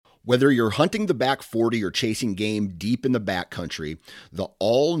Whether you're hunting the back 40 or chasing game deep in the backcountry, the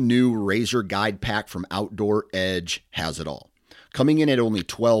all-new Razor Guide Pack from Outdoor Edge has it all. Coming in at only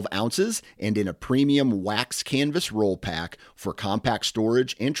 12 ounces and in a premium wax canvas roll pack for compact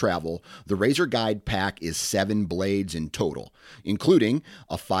storage and travel, the Razor Guide Pack is 7 blades in total, including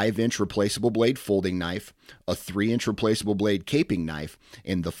a 5-inch replaceable blade folding knife, a 3-inch replaceable blade caping knife,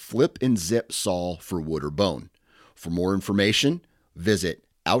 and the flip and zip saw for wood or bone. For more information, visit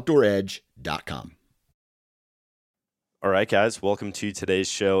OutdoorEdge.com. All right, guys, welcome to today's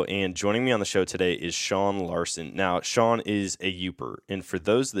show. And joining me on the show today is Sean Larson. Now, Sean is a Youper. And for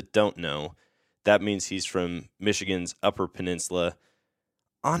those that don't know, that means he's from Michigan's Upper Peninsula.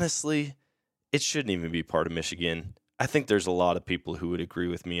 Honestly, it shouldn't even be part of Michigan. I think there's a lot of people who would agree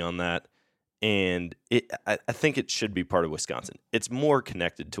with me on that. And I think it should be part of Wisconsin. It's more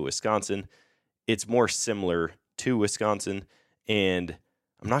connected to Wisconsin. It's more similar to Wisconsin. And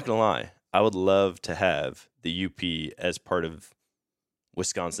I'm not going to lie, I would love to have the UP as part of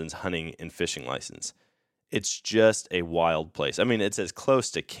Wisconsin's hunting and fishing license. It's just a wild place. I mean, it's as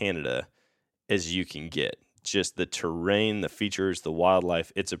close to Canada as you can get. Just the terrain, the features, the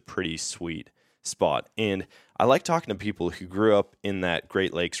wildlife, it's a pretty sweet spot. And I like talking to people who grew up in that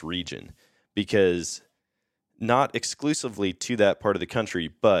Great Lakes region because not exclusively to that part of the country,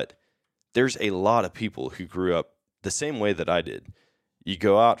 but there's a lot of people who grew up the same way that I did. You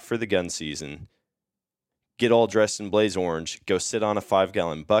go out for the gun season, get all dressed in blaze orange, go sit on a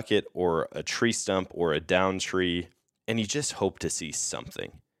 5-gallon bucket or a tree stump or a down tree, and you just hope to see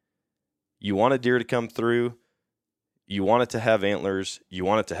something. You want a deer to come through, you want it to have antlers, you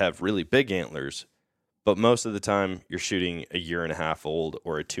want it to have really big antlers, but most of the time you're shooting a 1.5-year-old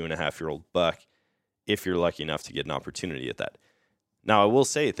or a 2.5-year-old buck if you're lucky enough to get an opportunity at that. Now, I will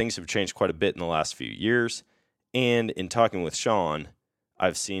say things have changed quite a bit in the last few years, and in talking with Sean,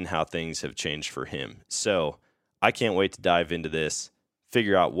 I've seen how things have changed for him. So I can't wait to dive into this,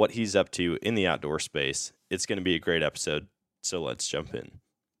 figure out what he's up to in the outdoor space. It's going to be a great episode, so let's jump in.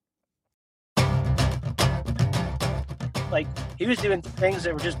 Like, he was doing things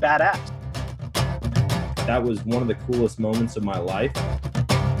that were just badass. That was one of the coolest moments of my life.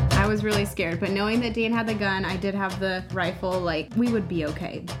 I was really scared, but knowing that Dan had the gun, I did have the rifle, like, we would be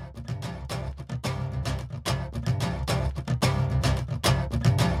okay.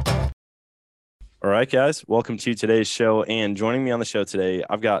 All right, guys, welcome to today's show. And joining me on the show today,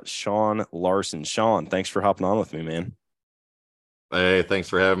 I've got Sean Larson. Sean, thanks for hopping on with me, man. Hey, thanks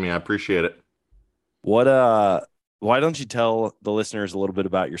for having me. I appreciate it. Why don't you tell the listeners a little bit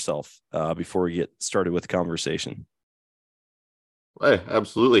about yourself before we get started with the conversation? Hey,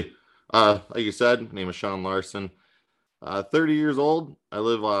 absolutely. Like you said, my name is Sean Larson. 30 years old. I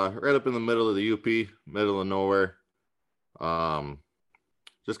live right up in the middle of the UP, middle of nowhere.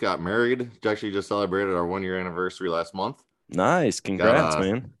 Just got married. Actually just celebrated our 1-year anniversary last month. Nice. Congrats,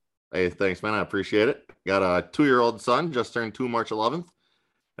 man. Hey, thanks, man. I appreciate it. Got a 2-year-old son, just turned 2 March 11th.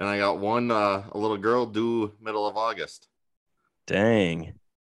 And I got one, a little girl due middle of August. Dang.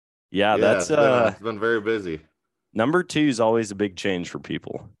 Yeah, that's it's been very busy. Number 2 is always a big change for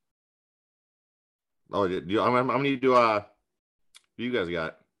people. Oh, how many do you guys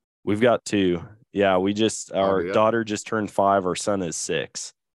got? We've got 2. Yeah, our daughter just turned 5. Our son is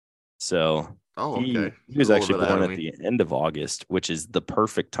 6. So okay. He was actually born at the end of August, which is the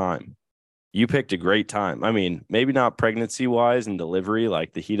perfect time. You picked a great time. I mean, maybe not pregnancy wise and delivery,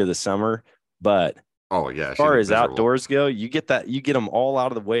 like the heat of the summer, but as far as outdoors go, you get them all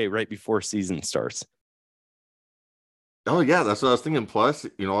out of the way right before season starts. Oh yeah, that's what I was thinking. Plus,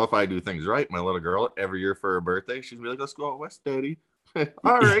 if I do things right, my little girl every year for her birthday, she'd be like, "Let's go out west, Daddy."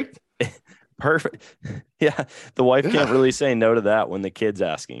 All right. Perfect. Yeah, the wife can't really say no to that when the kid's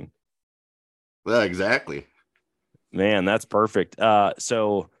asking. Yeah, exactly. Man, that's perfect.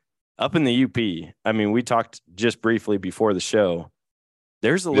 So up in the UP, I mean, we talked just briefly before the show.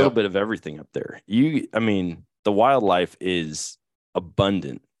 There's a little bit of everything up there. The wildlife is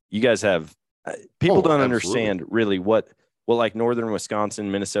abundant. You guys have people don't understand really what like northern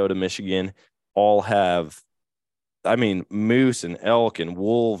Wisconsin, Minnesota, Michigan all have. I mean, moose and elk and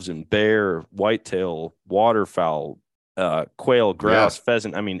wolves and bear, whitetail, waterfowl, quail, grouse,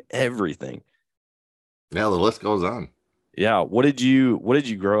 pheasant. I mean, everything. Yeah, the list goes on. Yeah. What did you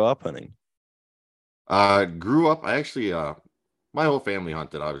grow up hunting? Grew up, I actually, my whole family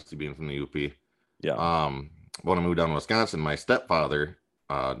hunted, obviously being from the UP. Yeah. When I moved down to Wisconsin, my stepfather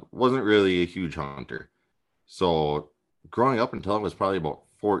wasn't really a huge hunter. So growing up until I was probably about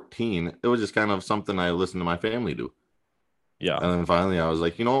 14, it was just kind of something I listened to my family do. Yeah. And then finally I was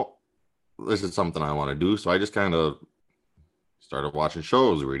like, this is something I want to do. So I just kind of started watching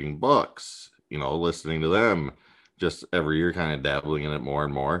shows, reading books, listening to them, just every year kind of dabbling in it more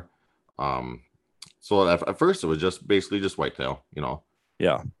and more. So at first it was just basically just whitetail,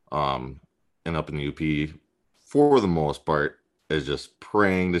 Yeah. And up in the UP for the most part is just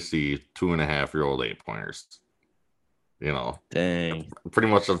praying to see 2.5-year-old 8-pointers. Dang. Pretty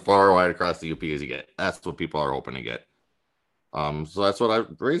much as far wide across the UP as you get. That's what people are hoping to get. So that's what I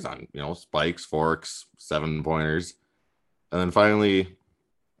raised on, spikes, forks, 7-pointers. And then finally,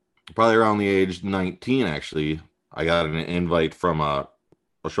 probably around the age 19, actually, I got an invite from a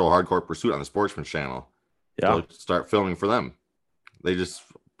show, Hardcore Pursuit, on the Sportsman's Channel Yeah. to start filming for them. They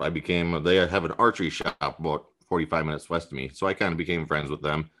have an archery shop about 45 minutes west of me. So I kind of became friends with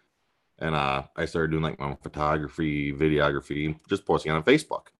them. And I started doing like my own photography, videography, just posting on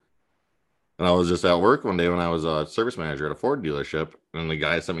Facebook. And I was just at work one day when I was a service manager at a Ford dealership. And the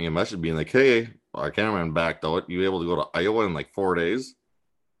guy sent me a message being like, hey, our cameraman backed out. You able to go to Iowa in like 4 days?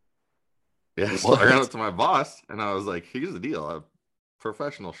 Yeah, so I ran up to my boss and I was like, here's the deal. A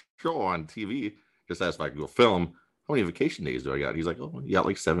professional show on TV just asked if I could go film. How many vacation days do I got? He's like, oh, you got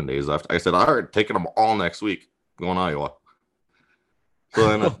like 7 days left. I said, all right, taking them all next week. Going to Iowa. So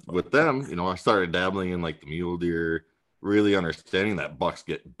then with them, I started dabbling in like the mule deer, really understanding that bucks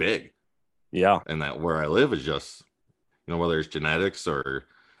get big. Yeah. And that where I live is just, whether it's genetics or,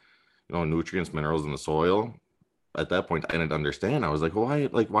 nutrients, minerals in the soil. At that point, I didn't understand. I was like, why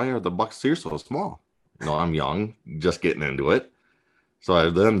are the bucks here so small? I'm young, just getting into it. So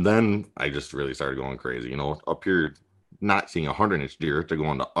then I just really started going crazy. Up here, not seeing 100-inch deer to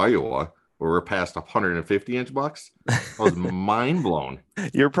going to Iowa, where we're past 150-inch bucks. I was mind blown.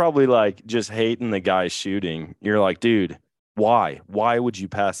 You're probably like just hating the guy shooting. You're like, dude, why? Why would you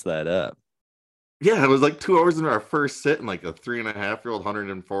pass that up? Yeah, it was like 2 hours into our first sit, and like a 3.5-year-old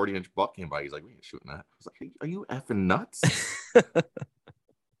 140-inch buck came by. He's like, we ain't shooting that. I was like, are you effing nuts?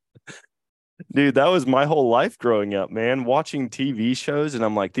 Dude, that was my whole life growing up, man, watching TV shows. And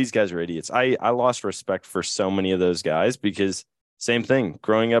I'm like, these guys are idiots. I lost respect for so many of those guys because same thing,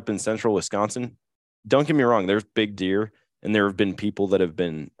 growing up in central Wisconsin. Don't get me wrong, there's big deer, and there have been people that have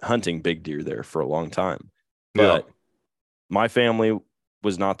been hunting big deer there for a long time. But my family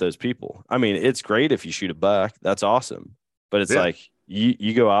was not those people. I mean, it's great if you shoot a buck. That's awesome. But it's like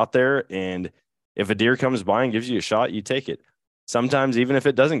you go out there, and if a deer comes by and gives you a shot, you take it. Sometimes even if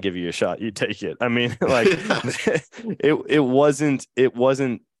it doesn't give you a shot, you take it. I mean, like it wasn't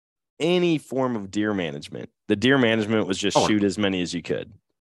any form of deer management. The deer management was just shoot as many as you could.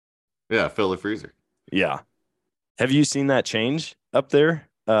 Yeah, fill the freezer. Yeah. Have you seen that change up there,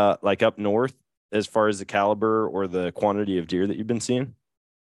 like up north, as far as the caliber or the quantity of deer that you've been seeing?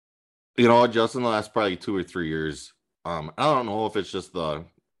 Just in the last probably 2 or 3 years, I don't know if it's just the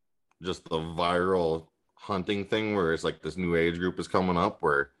viral hunting thing where it's like this new age group is coming up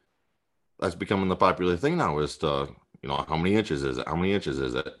where that's becoming the popular thing now is to, how many inches is it? How many inches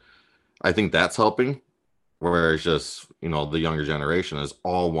is it? I think that's helping, where it's just, the younger generation is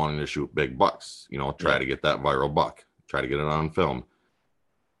all wanting to shoot big bucks, try to get that viral buck, try to get it on film.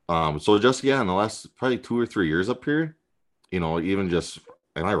 So just, in the last probably 2 or 3 years up here, even just,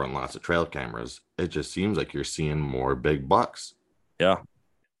 and I run lots of trail cameras, it just seems like you're seeing more big bucks. Yeah.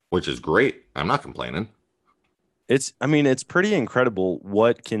 Which is great. I'm not complaining. It's pretty incredible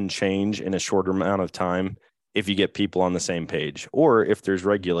what can change in a shorter amount of time if you get people on the same page or if there's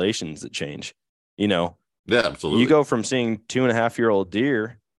regulations that change, Yeah, absolutely. You go from seeing 2.5-year-old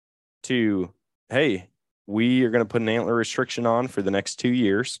deer to, hey, we are going to put an antler restriction on for the next 2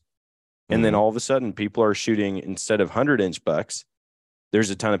 years. And then all of a sudden people are shooting, instead of 100-inch bucks, there's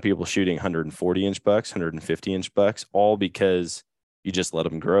a ton of people shooting 140-inch bucks, 150-inch bucks, all because you just let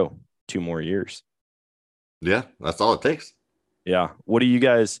them grow 2 more years. Yeah, that's all it takes. Yeah. What do you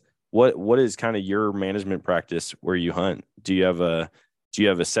guys, what is kind of your management practice where you hunt? Do you have a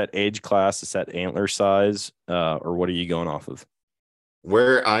set age class, a set antler size, or what are you going off of?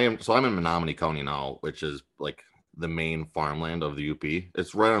 Where I am, so I'm in Menominee County now, which is like the main farmland of the UP.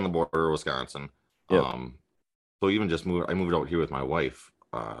 It's right on the border of Wisconsin. Yep. So even just I moved out here with my wife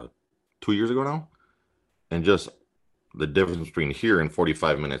 2 years ago now. And just the difference between here and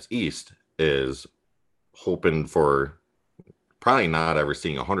 45 minutes east is hoping for probably not ever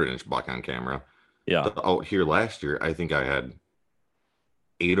seeing a 100-inch buck on camera. Yeah. Out here last year, I think I had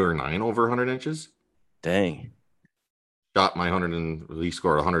 8 or 9 over 100 inches. Dang. Shot my 100 and he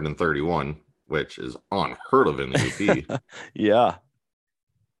scored 131, which is unheard of in the UP. Yeah.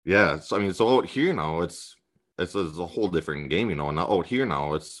 Yeah. So so out here now it's a whole different game, And now out here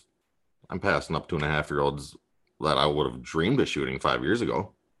now I'm passing up 2.5-year-olds that I would have dreamed of shooting 5 years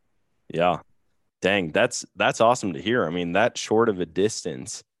ago. Yeah. Dang, that's awesome to hear. I mean, that short of a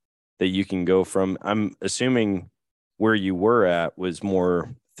distance that you can go from, I'm assuming where you were at was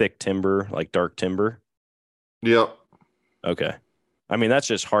more thick timber, like dark timber. Yep. Okay. I mean, that's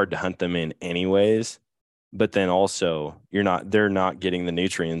just hard to hunt them in anyways. But then also they're not getting the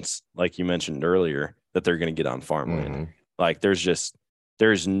nutrients like you mentioned earlier that they're going to get on farmland. Mm-hmm. Like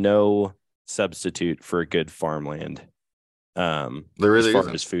there's no substitute for a good farmland. There really as far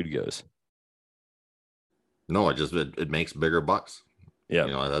isn't. as food goes. No, it makes bigger bucks. Yeah.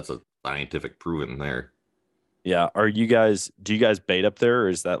 You know, that's a scientific proven there. Yeah. Do you guys bait up there, or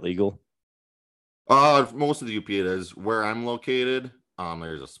is that legal? Most of the UP it is. Where I'm located,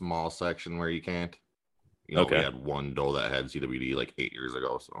 there's a small section where you can't. You know, Okay. we had one doe that had CWD like 8 years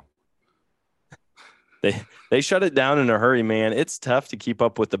ago, so they shut it down in a hurry, man. It's tough to keep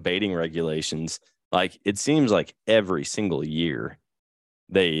up with the baiting regulations. Like it seems like every single year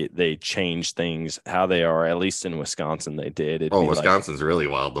they change things how they are. At least in Wisconsin, they did. Wisconsin's really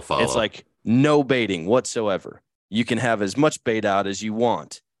wild to follow. It's like no baiting whatsoever. You can have as much bait out as you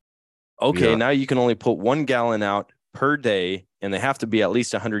want. Okay, now you can only put 1 gallon out per day, and they have to be at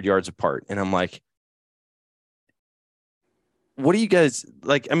least 100 yards apart. And I'm like, what do you guys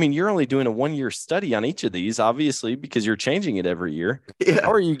like? I mean, you're only doing a 1-year study on each of these, obviously, because you're changing it every year. Yeah.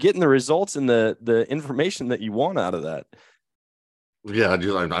 How are you getting the results and the information that you want out of that? Yeah, I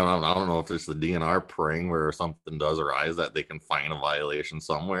don't know if it's the DNR praying where something does arise that they can find a violation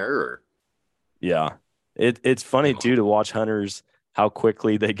somewhere. Or yeah, it's funny too to watch hunters how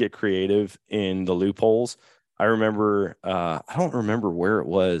quickly they get creative in the loopholes. I remember, I don't remember where it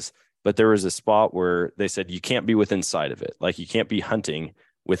was, but there was a spot where they said you can't be within sight of it. Like you can't be hunting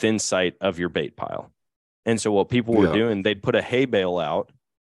within sight of your bait pile. And so what people were doing, they'd put a hay bale out,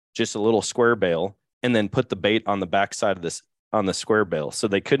 just a little square bale, and then put the bait on the backside of this on the square bale. So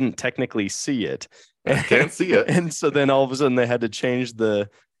they couldn't technically see it. I can't see it. And so then all of a sudden they had to change the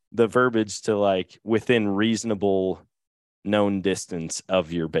verbiage to like within reasonable known distance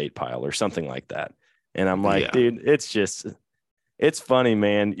of your bait pile or something like that. And I'm like, dude, it's funny,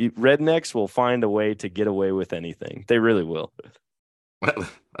 man. Rednecks will find a way to get away with anything. They really will.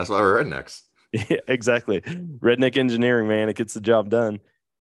 That's why we're rednecks. Yeah, exactly. Redneck engineering, man. It gets the job done.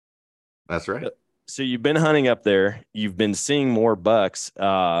 That's right. So you've been hunting up there. You've been seeing more bucks.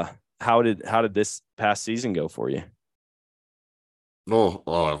 How did this past season go for you?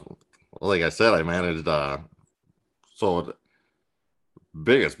 Well, like I said, I managed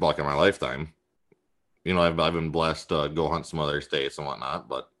biggest buck in my lifetime. You know, I've been blessed to go hunt some other states and whatnot,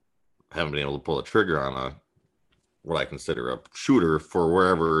 but haven't been able to pull a trigger on what I consider a shooter for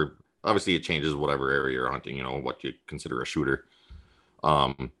wherever. Obviously, it changes whatever area you're hunting. You know what you consider a shooter.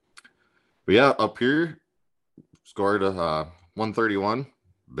 But yeah, up here, scored a 131,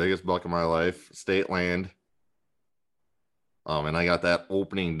 biggest buck of my life, state land. And I got that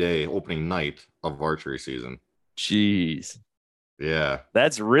opening night of archery season. Jeez. Yeah.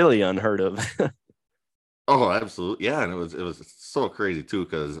 That's really unheard of. Oh, absolutely. Yeah, and it was so crazy too,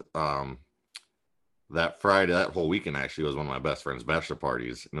 because that Friday, that whole weekend actually was one of my best friend's bachelor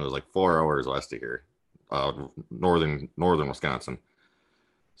parties, and it was like 4 hours west of here, northern Wisconsin.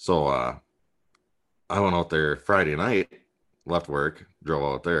 So I went out there Friday night, left work, drove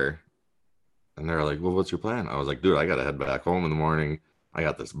out there, and they're like, "Well, what's your plan?" I was like, "Dude, I gotta head back home in the morning. I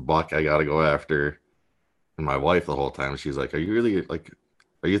got this buck I gotta go after." And my wife the whole time, she's like, "Are you really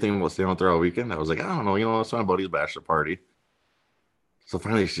are you thinking about staying out there all weekend?" I was like, "I don't know. You know, it's my buddy's bachelor party." So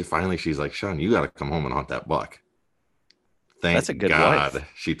finally, she's like, "Sean, you got to come home and hunt that buck." That's a good God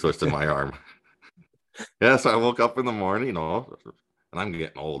wife. She twisted my arm. Yeah, so I woke up in the morning, you know, and I'm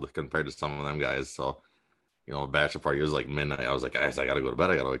getting old compared to some of them guys. So, you know, bachelor party was like midnight. I was like, guys, I got to go to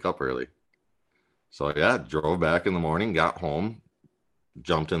bed. I got to wake up early. So yeah, drove back in the morning, got home,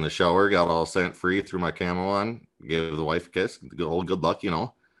 jumped in the shower, got all scent free, threw my camo on, gave the wife a kiss, good luck, you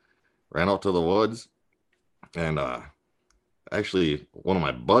know, ran out to the woods. And actually one of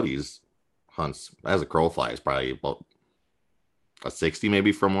my buddies hunts as a crow flies, probably about a 60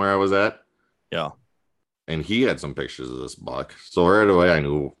 maybe from where I was at. Yeah. And he had some pictures of this buck. So right away I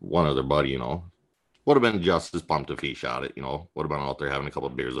knew one other buddy, you know, would have been just as pumped if he shot it, you know, would have been out there having a couple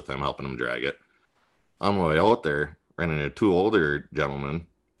of beers with him, helping him drag it. On my way out there, ran into 2 older gentlemen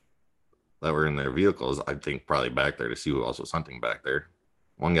that were in their vehicles, I think probably back there to see who else was hunting back there.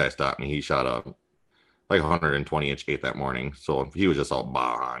 One guy stopped me. He shot a like 120-inch gate that morning. So he was just all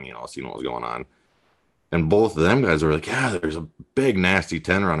bah, you know, seeing what was going on. And both of them guys were like, yeah, there's a big nasty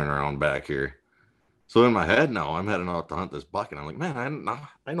 10 running around back here. So in my head now, I'm heading out to hunt this buck. And I'm like, man,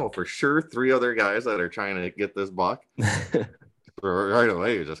 I know for sure 3 other guys that are trying to get this buck. So right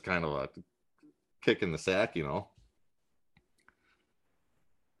away, it was just kind of kick in the sack,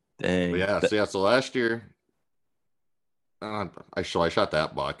 Dang. But yeah, so last year, I shot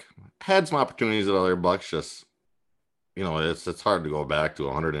that buck. Had some opportunities at other bucks, just it's hard to go back to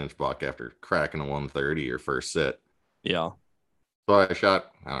a 100-inch buck after cracking a 130 your first sit. Yeah. So I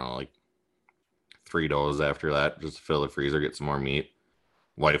shot, I don't know, like 3 does after that, just to fill the freezer, get some more meat.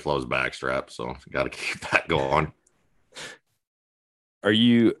 Wife loves backstrap, so got to keep that going. Are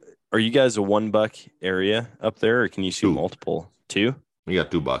you guys a 1 buck area up there, or can you shoot 2. multiple? 2? We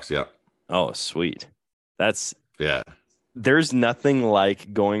got 2 bucks, yeah. Oh, sweet. Yeah. There's nothing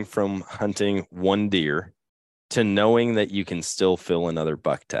like going from hunting 1 deer to knowing that you can still fill another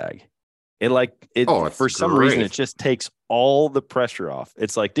buck tag. It's for some reason, great. it just takes all the pressure off.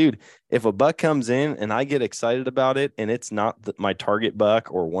 It's like, dude, if a buck comes in and I get excited about it and it's not my target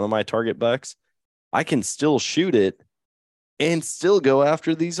buck or one of my target bucks, I can still shoot it and still go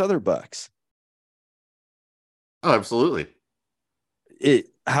after these other bucks. Oh, absolutely.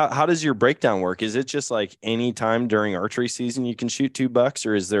 How does your breakdown work? Is it just like any time during archery season you can shoot 2 bucks,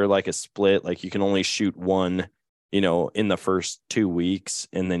 or is there like a split, like you can only shoot 1, in the first 2 weeks,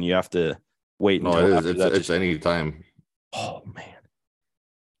 and then you have to wait until No, after that? it's any time. Oh man.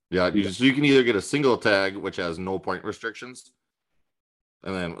 Yeah, so you can either get a single tag, which has no point restrictions,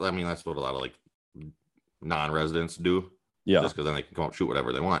 and then that's what a lot of like non-residents do. Yeah. Just because then they can come up shoot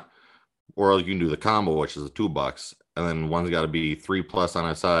whatever they want. Or you can do the combo, which is the 2 bucks, and then one's got to be 3+ on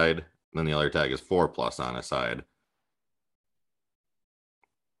a side, and then the other tag is 4+ on a side.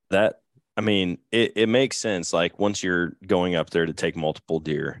 It makes sense. Like once you're going up there to take multiple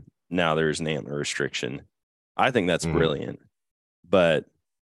deer, now there's an antler restriction. I think that's brilliant. But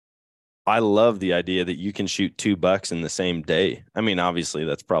I love the idea that you can shoot 2 bucks in the same day. Obviously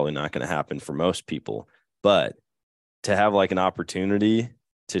that's probably not going to happen for most people, but to have like an opportunity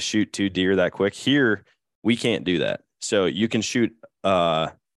to shoot 2 deer that quick here, we can't do that. So you can shoot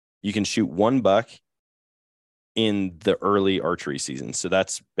 1 buck in the early archery season. So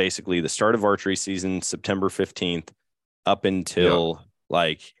that's basically the start of archery season, September 15th up until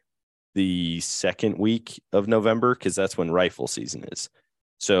like the second week of November, because that's when rifle season is.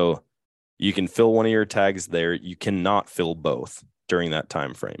 So you can fill one of your tags there. You cannot fill both during that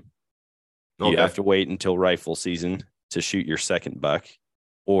time frame. Okay. You have to wait until rifle season to shoot your second buck,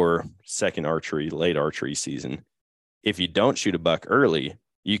 or second late archery season. If you don't shoot a buck early,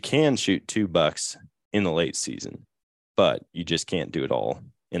 you can shoot 2 bucks in the late season, but you just can't do it all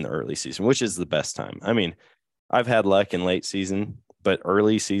in the early season, which is the best time. I've had luck in late season, but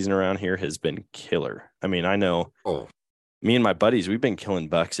early season around here has been killer. I know me and my buddies, we've been killing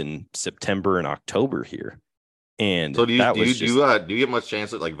bucks in September and October here. And so do you get much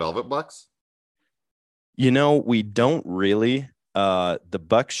chance at like velvet bucks? We don't really. The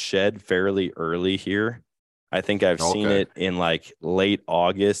bucks shed fairly early here. I think I've seen it in like late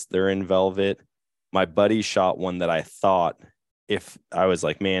August. They're in velvet. My buddy shot one that I thought, if I was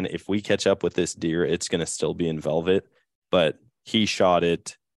like, man, if we catch up with this deer, it's going to still be in velvet. But he shot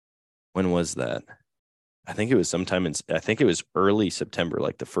it. When was that? I think it was early September,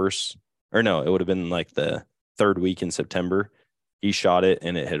 like it would have been like the 3rd week in September. He shot it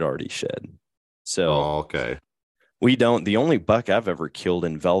and it had already shed. So, the only buck I've ever killed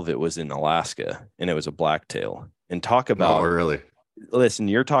in velvet was in Alaska, and it was a blacktail. And talk about, listen,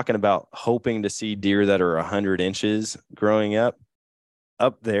 you're talking about hoping to see deer that are 100 inches growing up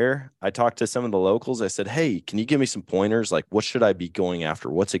there. I talked to some of the locals. I said, hey, can you give me some pointers? Like, what should I be going after?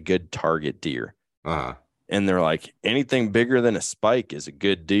 What's a good target deer? And they're like, anything bigger than a spike is a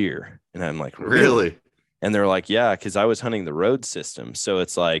good deer. And I'm like, really? And they're like, yeah, because I was hunting the road system. So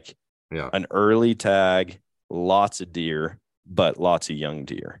it's like an early tag, lots of deer, but lots of young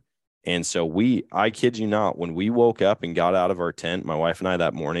deer. And so I kid you not, when we woke up and got out of our tent, my wife and I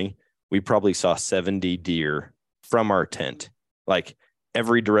that morning, we probably saw 70 deer from our tent. Like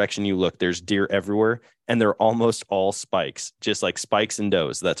every direction you look, there's deer everywhere. And they're almost all spikes, just like spikes and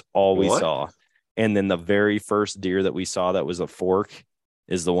does. That's all we saw. And then the very first deer that we saw that was a fork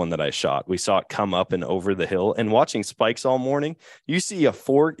is the one that I shot. We saw it come up and over the hill. And watching spikes all morning, you see a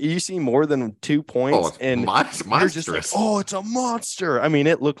fork, you see more than 2 points. And you're just like, oh, it's a monster.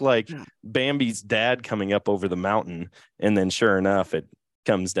 It looked like Bambi's dad coming up over the mountain. And then sure enough, it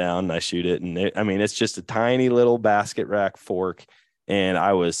comes down and I shoot it. And it's just a tiny little basket rack fork. And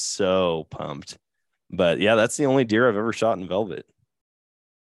I was so pumped. But yeah, that's the only deer I've ever shot in velvet.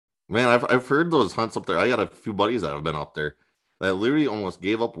 Man, I've heard those hunts up there. I got a few buddies that have been up there that literally almost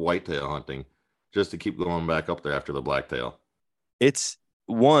gave up whitetail hunting just to keep going back up there after the blacktail. It's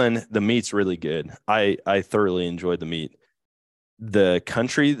the meat's really good. I thoroughly enjoyed the meat. the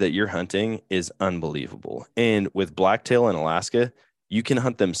country that you're hunting is unbelievable. And with blacktail in Alaska, you can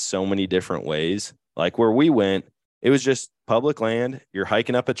hunt them so many different ways. Like where we went, it was just public land. You're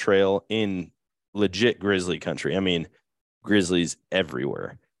hiking up a trail in legit grizzly country. I mean, grizzlies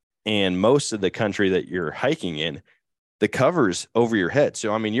everywhere. And most of the country that you're hiking in, the cover's over your head.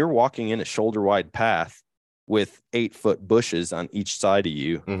 So, I mean, you're walking in a shoulder wide path with 8-foot bushes on each side of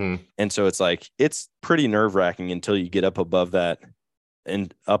you. Mm-hmm. And so it's like, it's pretty nerve wracking until you get up above that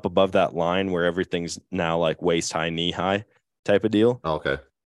and up above that line where everything's now like waist high, knee high type of deal. Okay.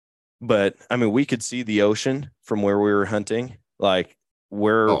 But I mean, we could see the ocean from where we were hunting, like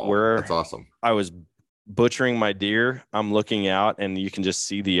where that's awesome. I was butchering my deer. I'm looking out and you can just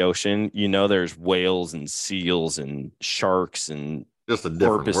see the ocean. You know, there's whales and seals and sharks and Just a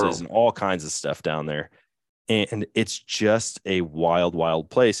different porpoises world. and all kinds of stuff down there. And it's just a wild, wild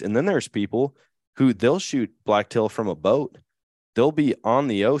place. And then there's people who they'll shoot blacktail from a boat. They'll be on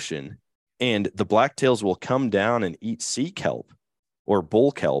the ocean and the blacktails will come down and eat sea kelp or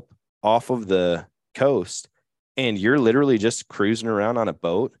bull kelp off of the coast. And you're literally just cruising around on a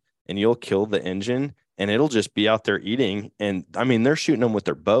boat and you'll kill the engine and it'll just be out there eating. And I mean, they're shooting them with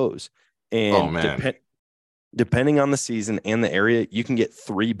their bows. And Oh, man. depending on the season and the area, you can get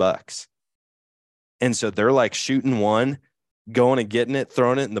 $3. And so they're like shooting one, going and getting it,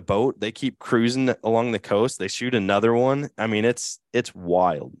 throwing it in the boat. They keep cruising along the coast. They shoot another one. I mean, it's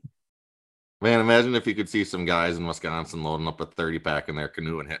wild. Man, imagine if you could see some guys in Wisconsin loading up a 30-pack in their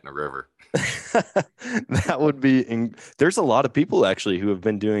canoe and hitting a river. That would be. There's a lot of people actually who have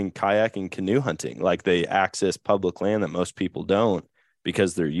been doing kayak and canoe hunting. Like they access public land that most people don't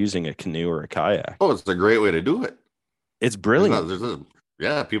because they're using a canoe or a kayak. Oh, it's a great way to do it. It's brilliant.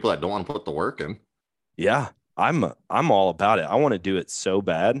 Yeah, people that don't want to put the work in. Yeah, I'm all about it. I want to do it so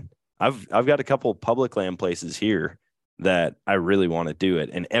bad. I've got a couple of public land places here that I really want to do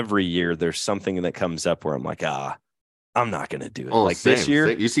it. And every year there's something that comes up where I'm like, I'm not going to do it. Oh, like same, this year.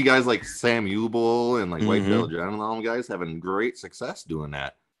 same. You see guys like Sam Ubel and like Mhm. Whitetail Jen and all them guys having great success doing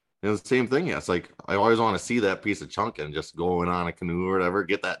that. And the same thing. Yeah, it's like I always want to see that piece of chunk and just going on a canoe or whatever,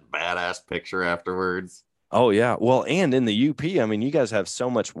 get that badass picture afterwards. Oh yeah. Well, and in the UP, I mean, you guys have so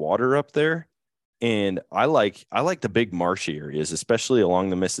much water up there. And I like the big marshy areas, especially along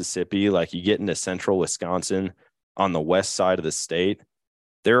the Mississippi. Like you get into central Wisconsin on the west side of the state.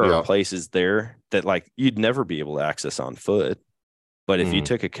 There are places there that like you'd never be able to access on foot. But if you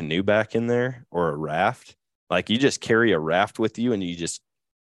took a canoe back in there or a raft, like you just carry a raft with you and you just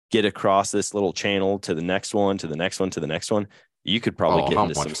get across this little channel to the next one, to the next one, to the next one, you could probably get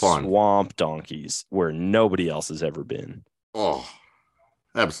into some swamp donkeys where nobody else has ever been. Oh,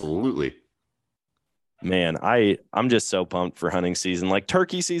 absolutely. Man, I'm just so pumped for hunting season. Like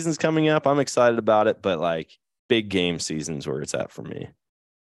turkey season's coming up. I'm excited about it, but like big game season's where it's at for me.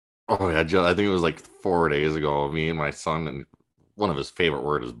 Oh yeah, I think it was like 4 days ago. Me and my son, and one of his favorite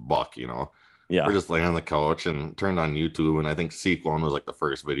word is buck. You know, Yeah, we're just laying on the couch and turned on YouTube, and I think Seek One was like the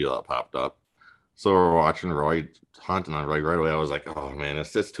first video that popped up. So we're watching Roy hunting on Roy right away. I was like, oh man,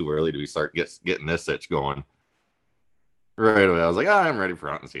 it's just too early to start getting this itch going. Right away, I was like, I'm ready for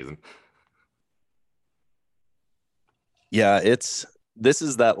hunting season. yeah. This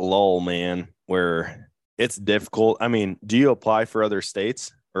is that lull, man, where it's difficult. I mean, do you apply for other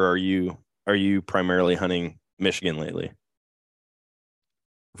states, or are you primarily hunting Michigan lately?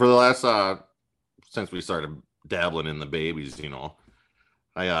 For the last since we started dabbling in the babies, you know,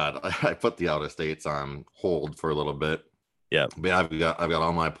 I put the out of states on hold for a little bit. Yeah, but I've got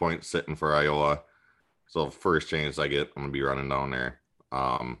all my points sitting for Iowa. So first chance I get, I'm gonna be running down there.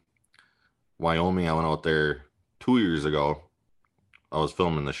 Wyoming, I went out there 2 years ago. I was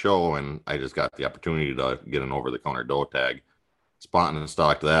filming the show and I just got the opportunity to get an over-the-counter doe tag. Spotting and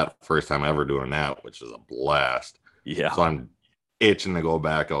stalked that. First time ever doing that, which is a blast. yeah. So I'm itching to go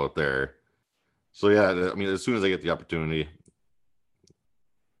back out there. So yeah, I mean, as soon as I get the opportunity,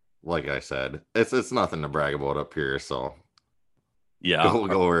 like I said, it's nothing to brag about up here. So Yeah.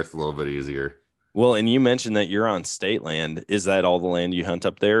 go where it's a little bit easier. Well, and you mentioned that you're on state land. Is that all the land you hunt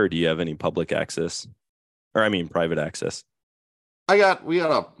up there, or do you have any public access? Or I mean, private access? We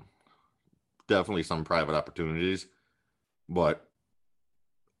got definitely some private opportunities, but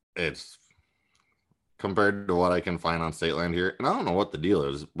it's compared to what I can find on state land here. And I don't know what the deal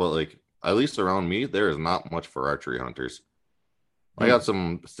is, but like at least around me, there is not much for archery hunters. I got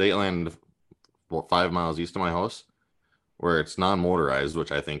some state land 5 miles east of my house where it's non-motorized,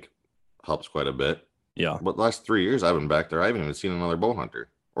 which I think helps quite a bit. Yeah. But the last 3 years I've been back there, I haven't even seen another bow hunter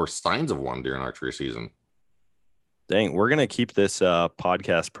or signs of one during archery season. Dang, we're going to keep this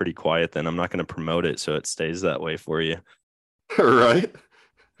podcast pretty quiet then. I'm not going to promote it so it stays that way for you. Right?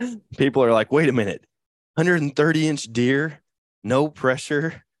 People are like, wait a minute, 130-inch deer, no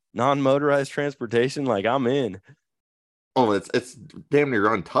pressure, non-motorized transportation. Like, I'm in. Oh, it's damn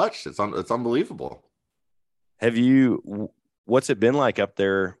near untouched. It's unbelievable. What's it been like up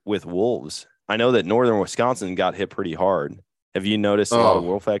there with wolves? I know that northern Wisconsin got hit pretty hard. Have you noticed a lot of Oh,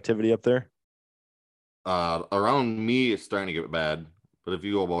 wolf activity up there? around me, it's starting to get bad. But if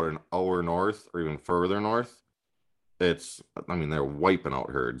you go about an hour north or even further north, I mean, they're wiping out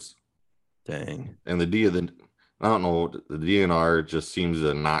herds. Dang. And I don't know, the DNR just seems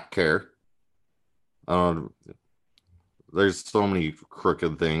to not care. Um, there's so many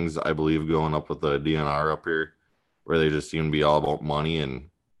crooked things, I believe, going up with the DNR up here, where they just seem to be all about money and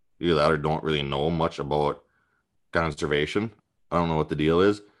either that or don't really know much about conservation. I don't know what the deal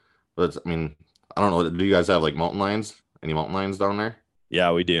is, but I mean, I don't know. Do you guys have like mountain lions? Any mountain lions down there?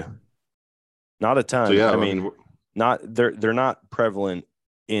 Yeah, we do. Not a So ton. yeah, I I mean, mean, they're not prevalent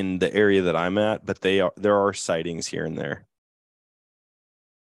in the area that I'm at, but there are sightings here and there.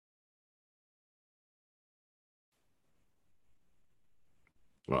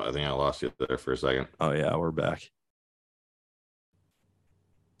 well, I think I lost you there for a second. Oh yeah, we're back.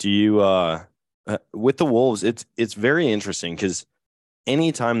 Do you with the wolves, it's very interesting because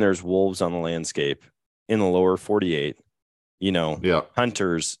anytime there's wolves on the landscape in the lower 48, Yeah,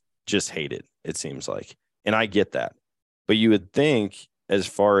 hunters just hate it, it seems like. And I get that. But you would think, as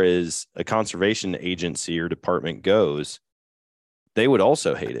far as a conservation agency or department goes, they would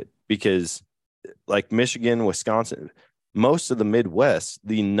also hate it because, like Michigan, Wisconsin, most of the Midwest,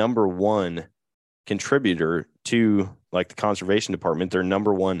 the number one contributor to like the conservation department, their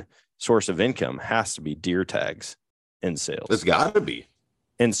number one source of income has to be deer tags and sales. it's got to be.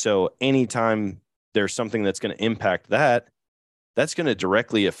 And so anytime there's something that's going to impact that, that's going to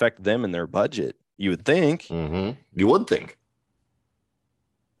directly affect them and their budget, you would think. You would think.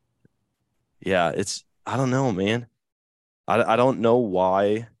 Yeah, I don't know, man. I don't know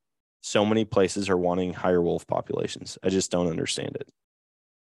why so many places are wanting higher wolf populations. I just don't understand it.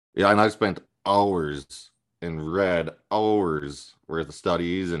 Yeah, and I spent hours and read hours worth of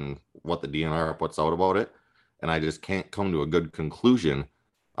studies and what the DNR puts out about it, and I just can't come to a good conclusion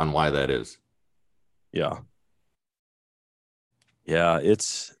on why that is. Yeah. Yeah,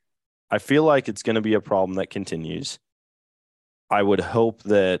 I feel like it's going to be a problem that continues. I would hope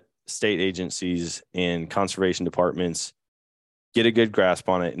that state agencies and conservation departments get a good grasp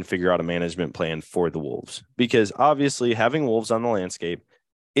on it and figure out a management plan for the wolves. Because obviously having wolves on the landscape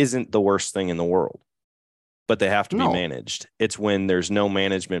isn't the worst thing in the world, but they have to be No. managed. It's when there's no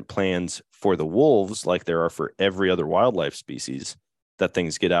management plans for the wolves, like there are for every other wildlife species, that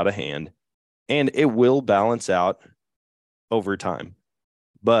things get out of hand. And it will balance out over time.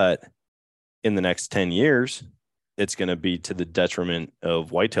 But in the next 10 years, it's going to be to the detriment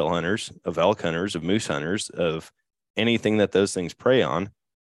of whitetail hunters, of elk hunters, of moose hunters, of anything that those things prey on.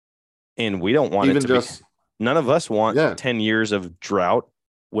 And we don't want Even it to just be, none of us want yeah, 10 years of drought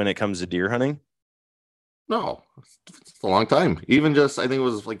when it comes to deer hunting. no, it's a long time. Even just I think it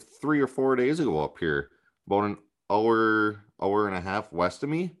was like 3 or 4 days ago up here, about an hour and a half west of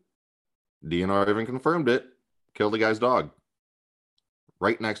me. DNR even confirmed it. Killed the guy's dog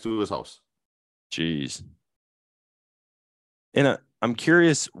right next to his house. Jeez. And I'm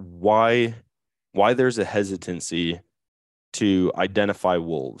curious why there's a hesitancy to identify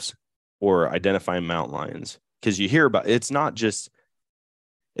wolves or identify mountain lions. Because you hear about it's not just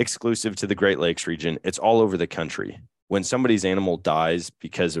exclusive to the Great Lakes region, it's all over the country. When somebody's animal dies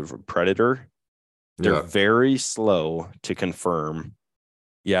because of a predator, they're Yeah, very slow to confirm,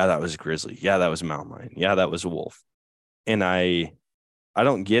 yeah, that was a grizzly. Yeah, that was a mountain lion. Yeah, that was a wolf. And I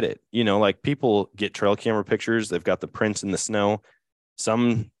don't get it. Like people get trail camera pictures, they've got the prints in the snow.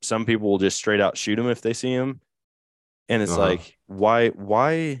 Some people will just straight out shoot them if they see them. And it's like,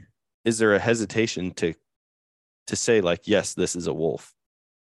 why is there a hesitation to say like, yes, this is a wolf?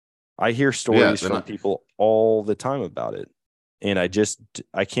 I hear stories from people all the time about it. And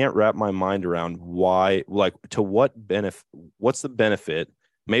I can't wrap my mind around why, like, to what benefit, what's the benefit?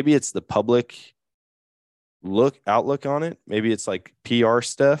 Maybe it's the public outlook on it. Maybe it's like PR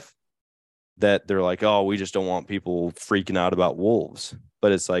stuff that they're like, oh, we just don't want people freaking out about wolves.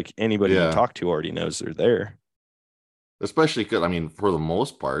 But it's like anybody you talk to already knows they're there. especially because I mean, for the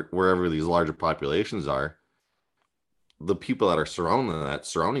most part, wherever these larger populations are, the people that are surrounding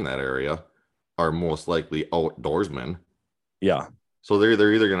that area are most likely outdoorsmen. Yeah. So they're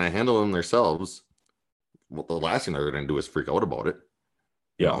either going to handle them themselves. Well, the last thing they're going to do is freak out about it.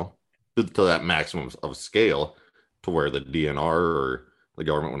 Yeah. To that maximum of scale, to where the DNR or the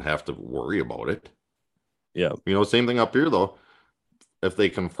government would have to worry about it. Yeah. Same thing up here though. If they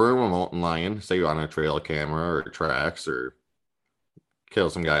confirm a mountain lion, say on a trail camera or tracks or kill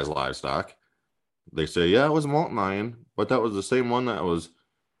some guy's livestock, they say, yeah, it was a mountain lion, but that was the same one that was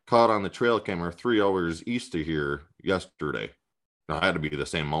caught on the trail camera 3 hours east of here yesterday. Now, it had to be the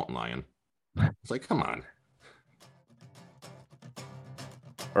same mountain lion. It's like, come on.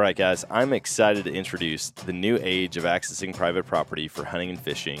 All right, guys, I'm excited to introduce the new age of accessing private property for hunting and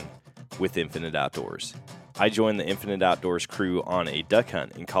fishing with Infinite Outdoors. I joined the Infinite Outdoors crew on a duck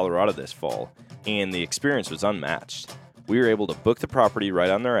hunt in Colorado this fall, and the experience was unmatched. We were able to book the property right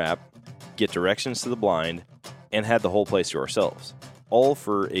on their app, get directions to the blind, and had the whole place to ourselves, all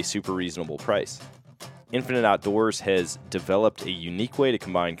for a super reasonable price. Infinite Outdoors has developed a unique way to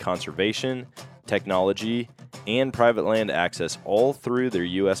combine conservation, technology, and private land access all through their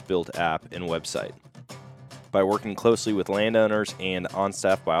US-built app and website. By working closely with landowners and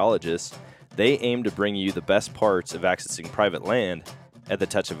on-staff biologists, they aim to bring you the best parts of accessing private land at the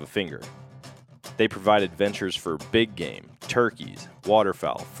touch of a finger. They provide adventures for big game, turkeys,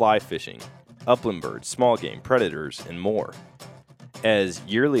 waterfowl, fly fishing, upland birds, small game, predators, and more. As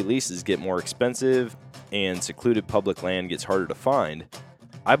yearly leases get more expensive and secluded public land gets harder to find,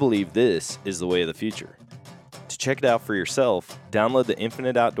 I believe this is the way of the future. To check it out for yourself, download the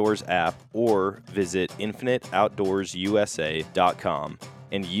Infinite Outdoors app or visit infiniteoutdoorsusa.com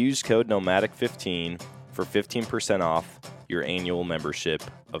and use code NOMADIC15 for 15% off your annual membership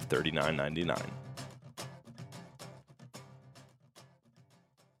of $39.99.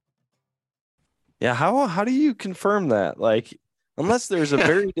 Yeah, how do you confirm that? Like, unless there's a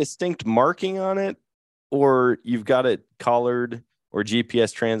very distinct marking on it, or you've got it collared or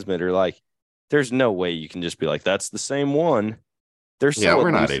GPS transmitter, like, there's no way you can just be like, that's the same one. They're so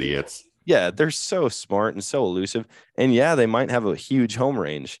We're not elusive. idiots. Yeah, they're so smart and so elusive. And yeah, they might have a huge home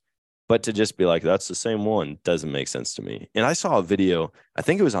range, but to just be like, that's the same one doesn't make sense to me. And I saw a video, I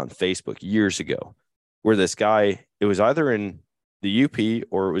think it was on Facebook years ago, where this guy, it was either in the UP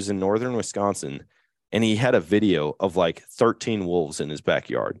or it was in northern Wisconsin, and he had a video of like 13 wolves in his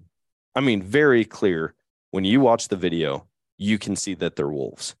backyard. I mean, very clear. When you watch the video, you can see that they're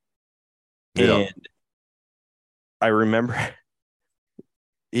wolves. Yeah. And I remember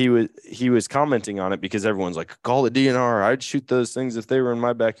he was commenting on it because everyone's like, call the DNR. I'd shoot those things if they were in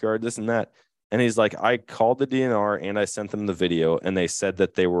my backyard, this and that. And he's like, I called the DNR and I sent them the video, and they said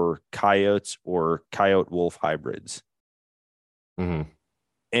that they were coyotes or coyote wolf hybrids. Mm-hmm.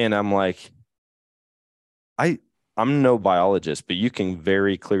 And I'm like, I'm no biologist, but you can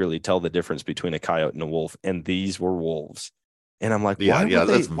very clearly tell the difference between a coyote and a wolf, and these were wolves. And I'm like, why would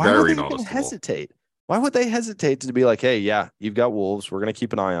they even hesitate? Why would they hesitate to be like, hey, yeah, you've got wolves. We're going to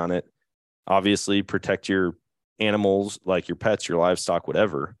keep an eye on it. Obviously, protect your animals, like your pets, your livestock,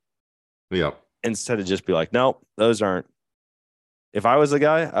 whatever. Yeah. Instead of just be like, no, those aren't. If I was the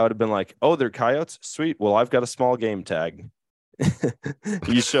guy, I would have been like, oh, they're coyotes? Sweet. Well, I've got a small game tag.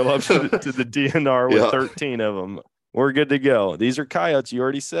 You show up to the DNR with 13 of them. We're good to go. These are coyotes. You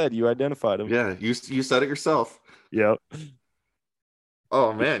already said you identified them. Yeah, you said it yourself. Yep.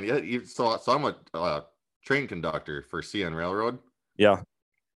 Oh man, yeah. So I'm a train conductor for CN Railroad. Yeah.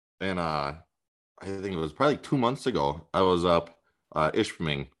 And I think it was probably 2 months ago. I was up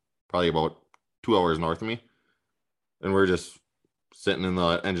Ishpeming, probably about 2 hours north of me, and we're just sitting in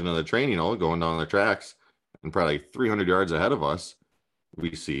the engine of the train, going down the tracks, and probably 300 yards ahead of us,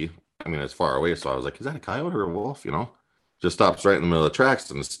 we see. I mean, it's far away, so I was like, "Is that a coyote or a wolf?" Just stops right in the middle of the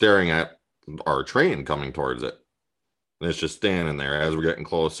tracks and staring at our train coming towards it. And it's just standing there as we're getting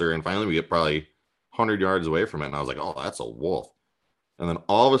closer. And finally, we get probably 100 yards away from it. And I was like, oh, that's a wolf. And then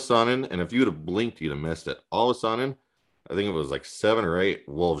all of a sudden, and if you'd have blinked, you'd have missed it. All of a sudden, I think it was like 7 or 8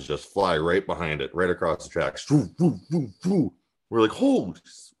 wolves just fly right behind it, right across the tracks. We're like, oh,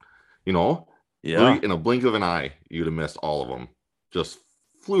 yeah. In a blink of an eye, you'd have missed all of them. Just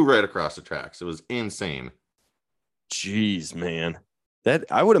flew right across the tracks. It was insane. Jeez, man. That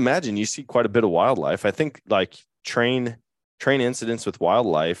I would imagine you see quite a bit of wildlife. I think like train incidents with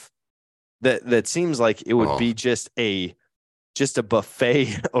wildlife, that seems like it would be just a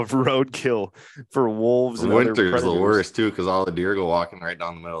buffet of roadkill for wolves. And winter's the worst too, because all the deer go walking right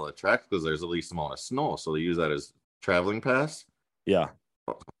down the middle of the tracks because there's the least amount of snow, so they use that as traveling pass. Yeah.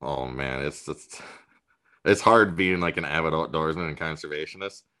 Oh man, it's hard being like an avid outdoorsman and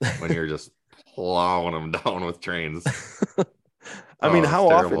conservationist when you're just plowing them down with trains. I mean, how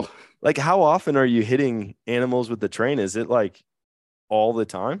often are you hitting animals with the train? Is it like all the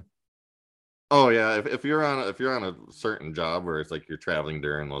time? Oh yeah, if you're on a certain job where it's like you're traveling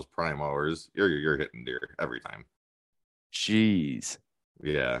during those prime hours, you're hitting deer every time. Jeez.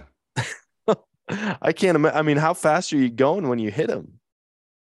 Yeah. I can't imagine. I mean, how fast are you going when you hit them?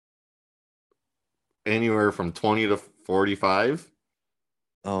 Anywhere from 20 to 45.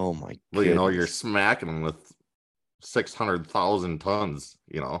 Oh my Well, goodness. you're smacking them with 600,000 tons,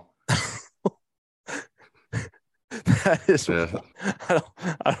 That is, Yeah.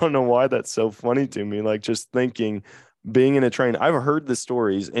 I don't know why that's so funny to me. Like just thinking, being in a train. I've heard the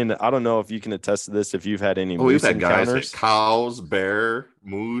stories, and I don't know if you can attest to this. If you've had any We've moose had guys hit encounters, cows, bear,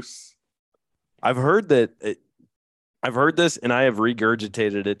 moose. I've heard that. I've heard this, and I have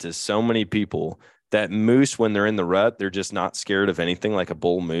regurgitated it to so many people that moose, when they're in the rut, they're just not scared of anything like a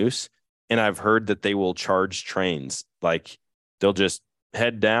bull moose. And I've heard that they will charge trains, like they'll just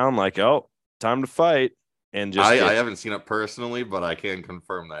head down, like, oh, time to fight, and just I haven't seen it personally, but I can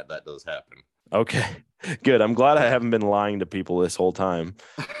confirm that does happen. Okay, good. I'm glad I haven't been lying to people this whole time.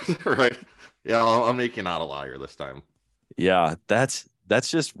 Right? Yeah, I'll make you not a liar this time. Yeah, that's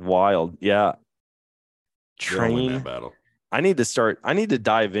just wild. Yeah, You'll win that train. battle. I need to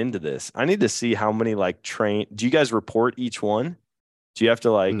dive into this. I need to see how many like train. Do you guys report each one? Do you have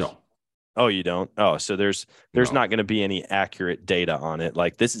to like? No. Oh, you don't. Oh, so there's No. not going to be any accurate data on it.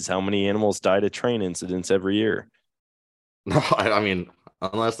 Like this is how many animals died of train incidents every year. No, I mean,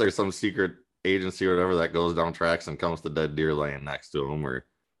 unless there's some secret agency or whatever that goes down tracks and comes to dead deer laying next to them, or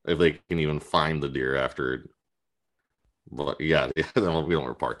if they can even find the deer after. But yeah, then we don't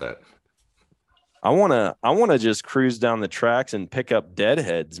report that. I wanna just cruise down the tracks and pick up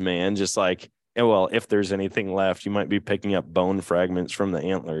deadheads, man. Just like, well, if there's anything left, you might be picking up bone fragments from the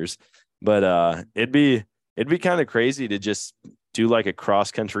antlers. But it'd be kind of crazy to just do like a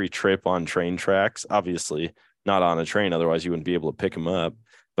cross country trip on train tracks. Obviously, not on a train, otherwise you wouldn't be able to pick them up.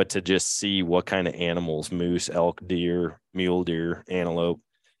 But to just see what kind of animals, moose, elk, deer, mule deer, antelope,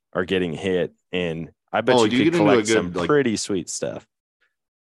 are getting hit, and I bet you could collect some pretty sweet stuff.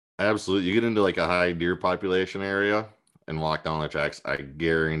 Absolutely. You get into like a high deer population area and walk down the tracks, I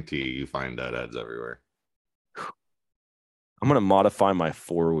guarantee you find deadheads everywhere. I'm going to modify my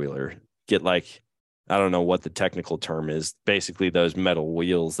four-wheeler. Get like, I don't know what the technical term is. Basically those metal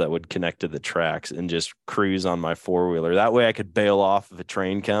wheels that would connect to the tracks, and just cruise on my four-wheeler. That way I could bail off if a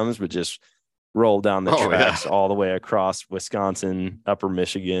train comes, but just roll down the tracks all the way across Wisconsin, upper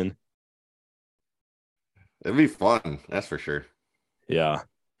Michigan. It'd be fun. That's for sure. Yeah.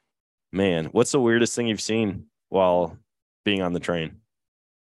 Man, what's the weirdest thing you've seen while being on the train?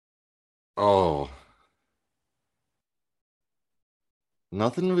 Oh,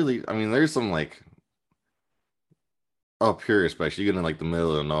 nothing really. I mean, there's some like up here, especially you get in like the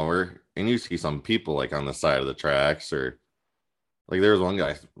middle of nowhere and you see some people like on the side of the tracks, or like there was one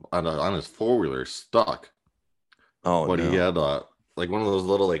guy on his four-wheeler stuck. Oh, but no. He had like one of those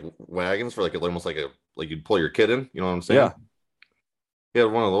little like wagons for like almost like you'd pull your kid in. You know what I'm saying? Yeah. He had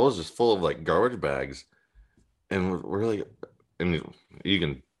one of those just full of like garbage bags, and we're like, and you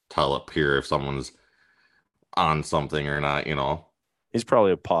can tell up here if someone's on something or not. He's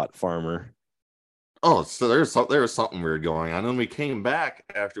probably a pot farmer. Oh, so there was something weird going on. And we came back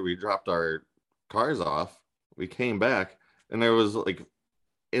after we dropped our cars off. We came back, and there was like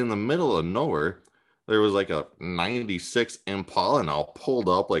in the middle of nowhere, there was like a 96 Impala now pulled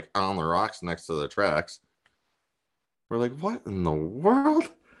up like on the rocks next to the tracks. We're like, what in the world?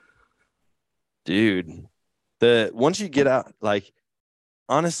 Dude, once you get out, like,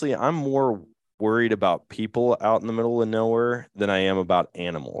 honestly, I'm more worried about people out in the middle of nowhere than I am about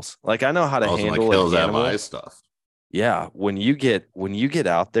animals. Like, I know how to handle like an animal. Stuff. Yeah, when you get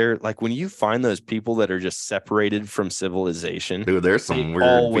out there, like when you find those people that are just separated from civilization, dude, there's some weird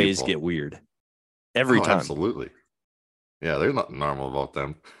always people. Get weird every time. Absolutely. Yeah, there's nothing normal about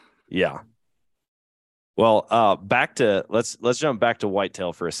them. Yeah. Well, back to let's jump back to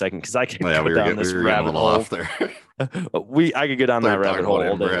whitetail for a second, because I could go down this rabbit hole. Off there. I could go down that rabbit hole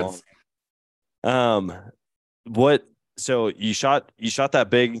all day long. So you shot that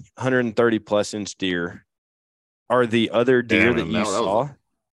big 130 plus inch deer. Are the other deer that you saw?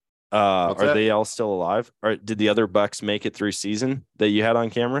 Are they all still alive? Or did the other bucks make it through season that you had on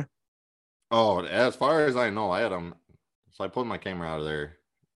camera? Oh, as far as I know, I had them. So I pulled my camera out of there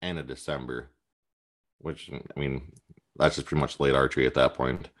end of December, which, I mean, that's just pretty much late archery at that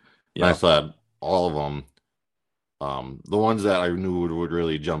point. Yeah. I saw all of them. The ones that I knew would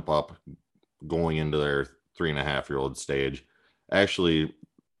really jump up going into their 3.5-year-old stage. Actually,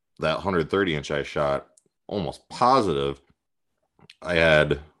 that 130 inch I shot, almost positive I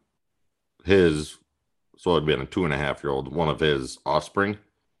had his, so it'd been a 2.5-year-old, one of his offspring,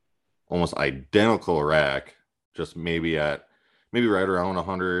 almost identical rack, just maybe right around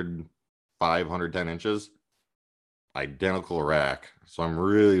 105, 110 inches. identical rack. So I'm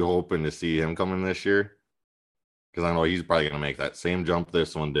really hoping to see him coming this year, because I know he's probably going to make that same jump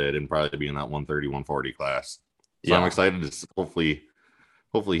this one did and probably be in that 130, 140 class. So I'm Yeah, excited to hopefully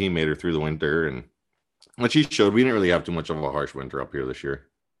he made her through the winter, and which he showed. We didn't really have too much of a harsh winter up here this year.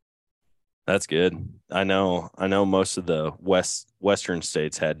 that's good. I know most of the western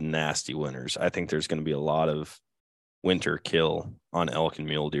states had nasty winters. I think there's going to be a lot of winter kill on elk and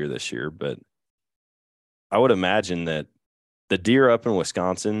mule deer this year, but I would imagine that the deer up in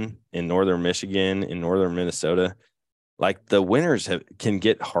Wisconsin, in northern Michigan, in northern Minnesota, like the winters can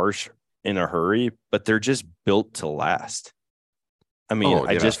get harsh in a hurry, but they're just built to last. I mean, Oh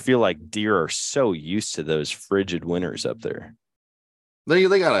I yeah, just feel like deer are so used to those frigid winters up there. they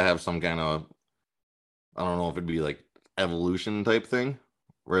gotta have some kind of, I don't know if it'd be like evolution type thing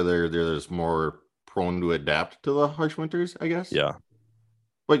where they're just more prone to adapt to the harsh winters, I guess. Yeah.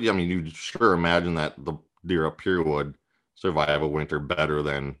 But I mean, you sure imagine that the deer up here would survive a winter better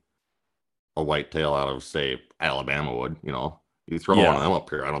than a whitetail out of, say, Alabama would. You throw one of Yeah. them up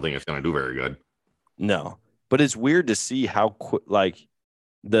here, I don't think it's going to do very good. No. But it's weird to see how quick, like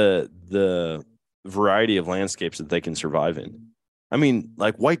the variety of landscapes that they can survive in. I mean,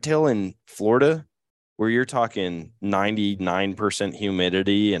 like whitetail in Florida, where you're talking 99%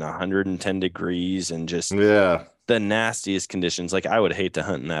 humidity and 110 degrees and just Yeah, the nastiest conditions. Like I would hate to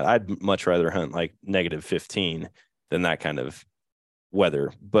hunt in that. I'd much rather hunt like -15 than that kind of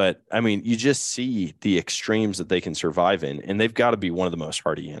weather. But I mean, you just see the extremes that they can survive in, and they've got to be one of the most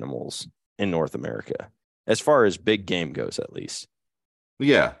hardy animals in North America, as far as big game goes, at least.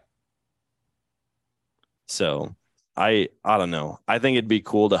 yeah. So I don't know. I think it'd be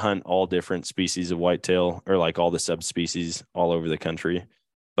cool to hunt all different species of whitetail, or like all the subspecies all over the country.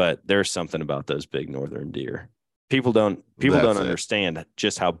 But there's something about those big northern deer. People don't That's it. understand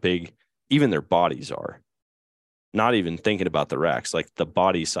just how big even their bodies are. Not even thinking about the racks, like the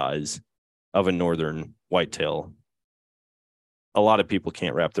body size of a northern whitetail. A lot of people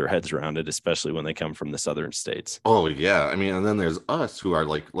can't wrap their heads around it, especially when they come from the southern states. Oh yeah, I mean, and then there's us who are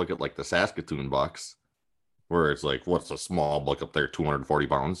like, look at like the Saskatoon bucks, where it's like, what's a small buck up there, 240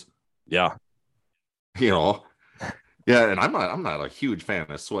 pounds? Yeah. You know, yeah. And I'm not a huge fan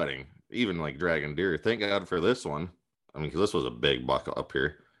of sweating, even like dragging deer. Thank God for this one. I mean, because this was a big buck up here,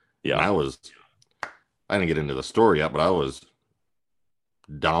 and Yeah. I didn't get into the story yet, but I was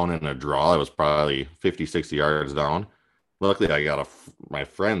down in a draw. I was probably 50, 60 yards down. Luckily, I got my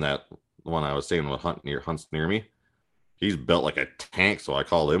friend, that the one I was saying with hunts near me. He's built like a tank, so I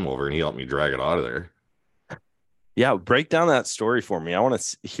called him over and he helped me drag it out of there. Yeah. Break down that story for me. I want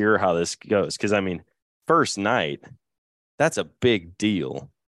to hear how this goes. Cause I mean, first night, that's a big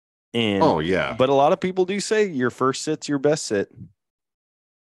deal. And, Oh yeah, but a lot of people do say your first sit's your best sit.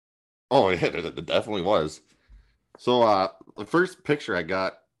 oh yeah, it definitely was. So the first picture I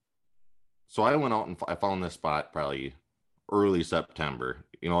got, so I went out and I found this spot probably early September.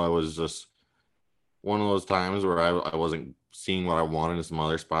 It was just one of those times where I wasn't seeing what I wanted in some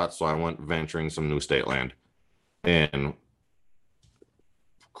other spots, so I went venturing some new state land and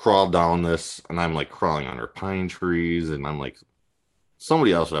crawled down this, and I'm like crawling under pine trees, and I'm like,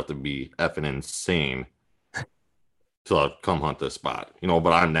 somebody else would have to be effing insane to come hunt this spot,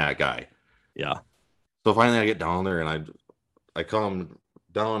 but I'm that guy. Yeah. So finally I get down there and I come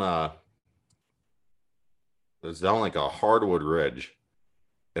down it's down like a hardwood ridge,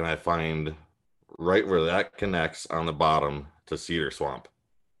 and I find right where that connects on the bottom to cedar swamp.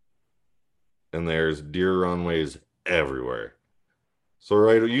 And there's deer runways everywhere. So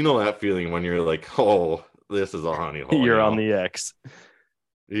right, that feeling when you're like, oh, this is a honey hole. You're on the X.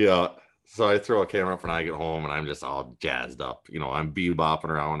 Yeah. So I throw a camera up and I get home and I'm just all jazzed up. I'm bebopping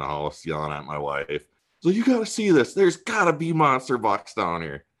around the house, yelling at my wife. So you got to see this. There's got to be monster bucks down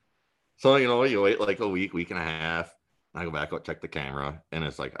here. So, you wait like a week and a half. I go back out, check the camera, and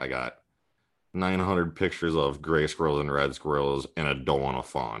it's like I got 900 pictures of gray squirrels and red squirrels and a doe and a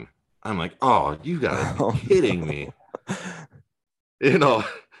fawn. I'm like, oh, you got to be kidding me.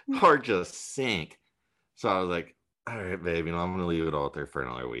 Heart just sank. So I was like, all right, babe, I'm going to leave it out there for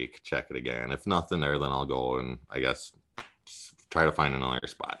another week. Check it again. If nothing there, then I'll go and I guess try to find another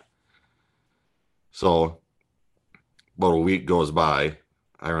spot. So about a week goes by.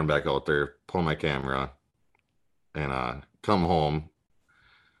 I run back out there, pull my camera, and come home.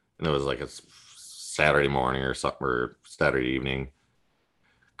 And it was like a Saturday morning or something, or Saturday evening.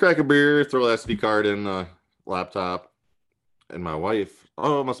 Crack a beer, throw the SD card in the laptop. And my wife,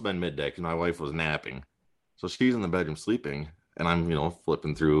 it must have been midday because my wife was napping. So she's in the bedroom sleeping. And I'm,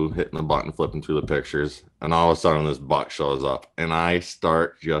 flipping through, hitting the button, flipping through the pictures. And all of a sudden this buck shows up and I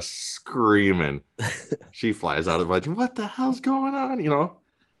start just screaming. She flies out of the bed. What the hell's going on?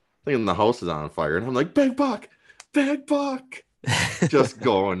 Thinking the house is on fire. And I'm like, big buck. Just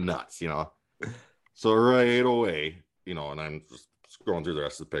going nuts, So right away, and I'm just scrolling through the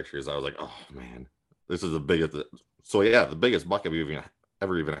rest of the pictures. I was like, oh man, this is the biggest. So yeah, the biggest buck I've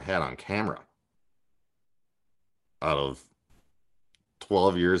ever even had on camera. Out of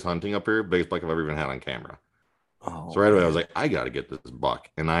 12 years hunting up here, biggest buck I've ever even had on camera. Oh, so right away, I was like, I got to get this buck.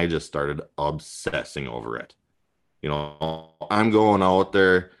 And I just started obsessing over it. I'm going out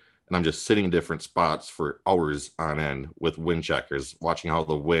there and I'm just sitting in different spots for hours on end with wind checkers, watching how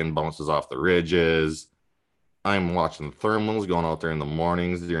the wind bounces off the ridges. I'm watching thermals going out there in the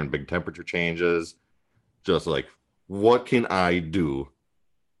mornings during big temperature changes. Just like, what can I do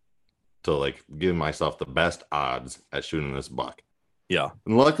to like give myself the best odds at shooting this buck? Yeah.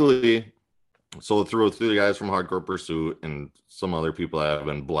 And luckily, so through the guys from Hardcore Pursuit and some other people I have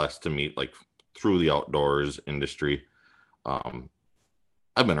been blessed to meet like through the outdoors industry,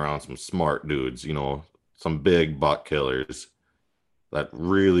 I've been around some smart dudes, some big buck killers that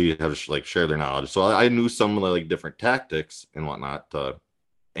really have like shared their knowledge. So I knew some of the like different tactics and whatnot to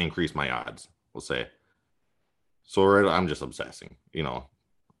increase my odds, we'll say. So I'm just obsessing,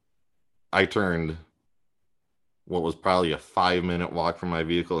 I turned what was probably a 5-minute walk from my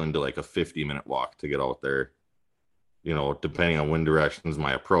vehicle into like a 50-minute walk to get out there, depending on wind directions,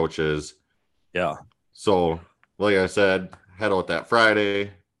 my approaches. Yeah. So like I said, head out that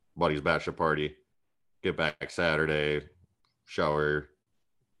Friday, buddy's bachelor party, get back Saturday, shower,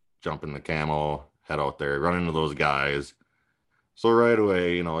 jump in the camo, head out there, run into those guys. So right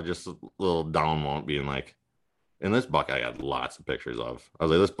away, just a little down moment being like, and this buck I had lots of pictures of. I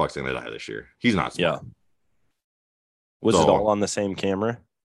was like, this buck's gonna die this year. He's not smart. Yeah. Was it all on the same camera?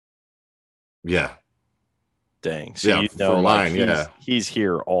 Yeah. Dang. So for mine, he's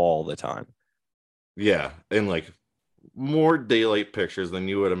here all the time. Yeah. And like more daylight pictures than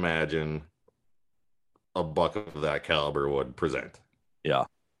you would imagine a buck of that caliber would present. Yeah.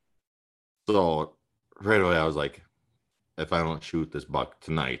 So right away I was like, if I don't shoot this buck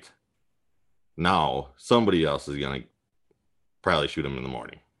tonight, now somebody else is gonna probably shoot him in the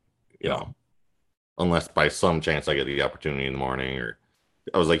morning. Unless by some chance I get the opportunity in the morning, or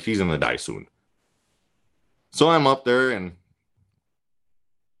I was like, he's gonna die soon. So I'm up there and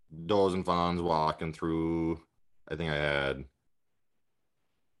does and fawns walking through. I think I had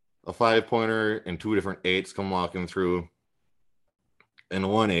a 5-pointer and 2 different 8s come walking through, and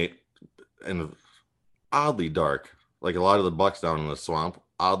 1-8, and oddly dark. Like a lot of the bucks down in the swamp,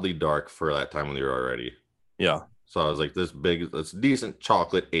 oddly dark for that time of the year already. Yeah. So I was like, this decent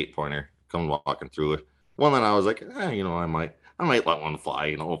chocolate 8-pointer come walking through it. One that I was like, I might let one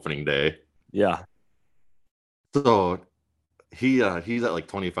fly, opening day. Yeah. So he's at like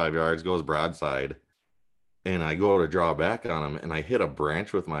 25 yards, goes broadside, and I go to draw back on him, and I hit a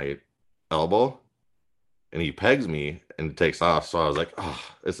branch with my elbow, and he pegs me and takes off. So I was like, oh,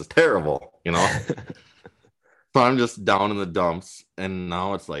 this is terrible, So I'm just down in the dumps, and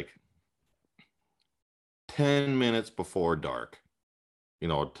now it's like 10 minutes before dark.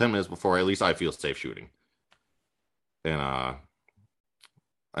 10 minutes before at least I feel safe shooting. And I'm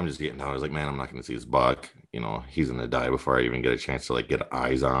just getting down. I was like, man, I'm not going to see this buck. He's going to die before I even get a chance to like get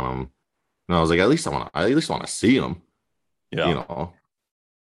eyes on him. And I was like, at least I want to see him. Yeah.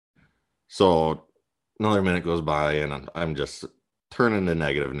 So another minute goes by, and I'm just turning to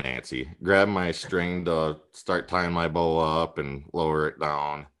negative Nancy. Grab my string to start tying my bow up and lower it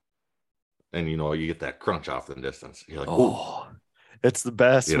down. And you get that crunch off in the distance. You're like, oh, it's the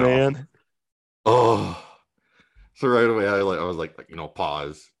best, man. Oh. So right away I was like,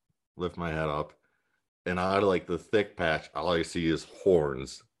 pause, lift my head up, and out of like the thick patch, all I see is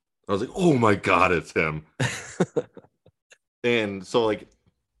horns. I was like, oh my God, it's him. And so like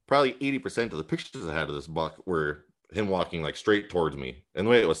probably 80% of the pictures I had of this buck were him walking like straight towards me. And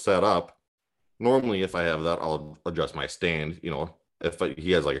the way it was set up, normally if I have that, I'll adjust my stand. If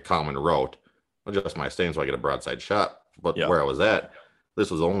he has like a common route, adjust my stand so I get a broadside shot. But where I was at, this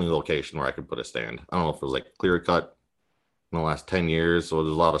was the only location where I could put a stand. I don't know if it was like clear cut in the last 10 years. So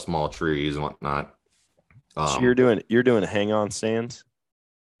there's a lot of small trees and whatnot. So you're doing hang on stands?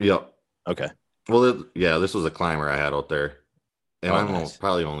 Yep. Okay. Well, this was a climber I had out there. And I'm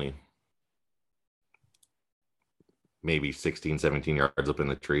probably only maybe 16, 17 yards up in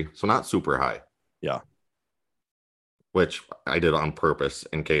the tree. So not super high. Yeah. Which I did on purpose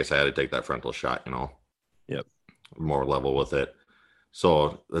in case I had to take that frontal shot, Yep. More level with it.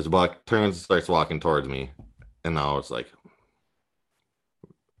 So this buck turns, starts walking towards me. And now it's like,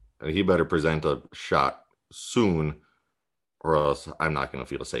 and he better present a shot soon, or else I'm not going to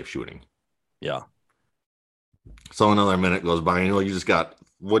feel safe shooting. Yeah. So another minute goes by, and you just got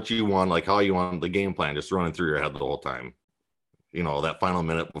what you want, like how you want the game plan just running through your head the whole time. That final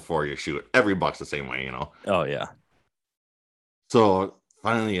minute before you shoot. Every buck's the same way, Oh, yeah. So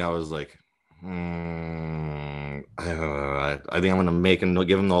finally I was like, I think I'm going to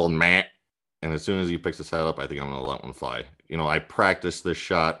give him the old mat. And as soon as he picks his head up, I think I'm going to let one fly. I practiced this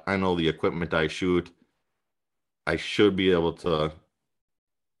shot. I know the equipment I shoot. I should be able to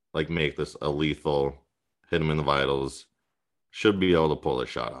make this a lethal, hit him in the vitals. Should be able to pull this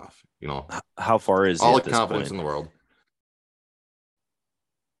shot off. How far is all he at the this confidence point? in the world.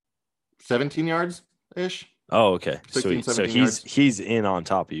 17 yards ish. Oh, okay. 16, So 17 yards. he's in on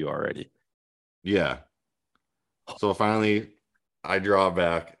top of you already. Yeah. So finally, I draw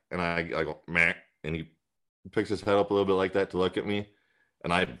back and I go, meh, and he picks his head up a little bit like that to look at me,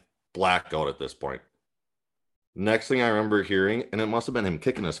 and I black out at this point. Next thing I remember hearing, and it must have been him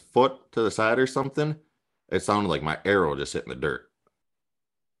kicking his foot to the side or something, it sounded like my arrow just hitting the dirt.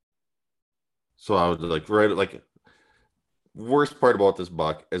 So I was worst part about this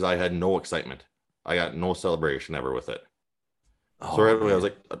buck is I had no excitement. I got no celebration ever with it. Oh, so right away man. I was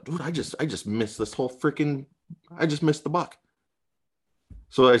like, dude, I just missed this whole I just missed the buck.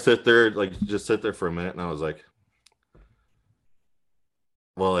 So I sit there for a minute, and I was like,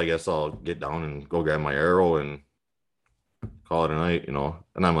 well, I guess I'll get down and go grab my arrow and call it a night,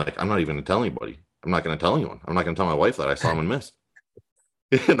 And I'm like, I'm not even going to tell anybody. I'm not going to tell anyone. I'm not going to tell my wife that I saw him and missed.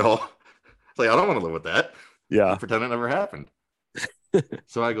 It's like, I don't want to live with that. Yeah. Pretend it never happened.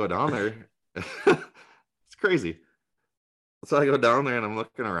 So I go down there. It's crazy. So I go down there and I'm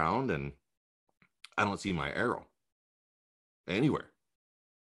looking around and I don't see my arrow anywhere.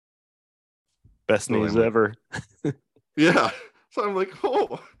 Best news ever. Yeah. So I'm like,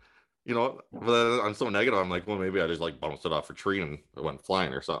 oh, but then I'm so negative. I'm like, well, maybe I just bounced it off a tree and it went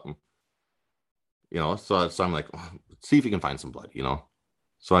flying or something. So I'm like, oh, see if you can find some blood,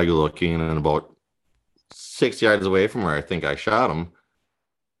 So I go looking, and about 6 yards away from where I think I shot him,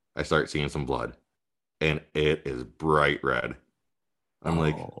 I start seeing some blood, and it is bright red. I'm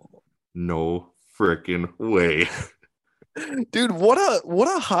like, no freaking way. Dude, what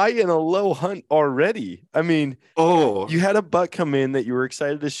a high and a low hunt already. I mean, you had a buck come in that you were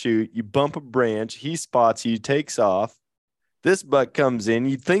excited to shoot. You bump a branch, he spots you, takes off. This buck comes in,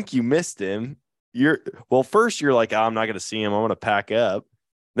 you think you missed him. First you're like, I'm not going to see him. I'm going to pack up.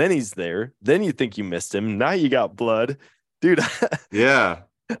 Then he's there. Then you think you missed him. Now you got blood. Dude, yeah.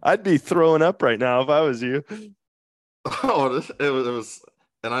 I'd be throwing up right now if I was you. Oh, it was,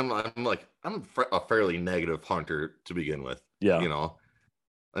 and I'm a fairly negative hunter to begin with. Yeah.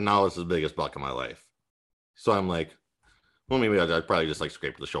 And now it's the biggest buck of my life. So I'm like, well, maybe I'd probably just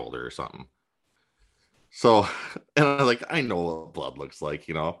scrape the shoulder or something. So, and I'm like, I know what blood looks like,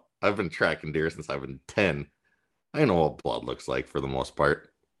 I've been tracking deer since I've been 10. I know what blood looks like for the most part.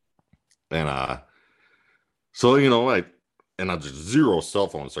 And so I just zero cell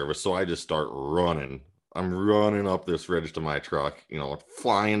phone service, so I just start running. I'm running up this ridge to my truck,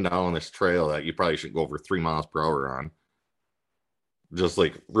 flying down this trail that you probably should go over 3 miles per hour on. Just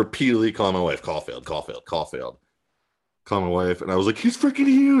repeatedly calling my wife, call failed. Call my wife, and I was like, he's freaking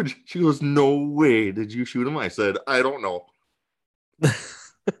huge. She goes, no way. Did you shoot him? I said, I don't know.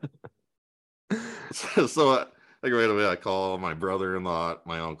 So right away, I call my brother-in-law,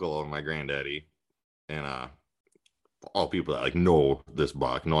 my uncle, and my granddaddy, and all people that know this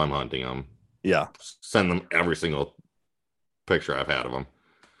buck, know I'm hunting him. Yeah. Send them every single picture I've had of him,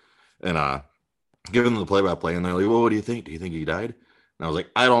 and give them the play-by-play, and they're like, well, what do you think? Do you think he died? And I was like,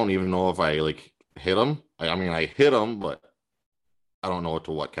 I don't even know if I hit him. I mean, I hit him, but I don't know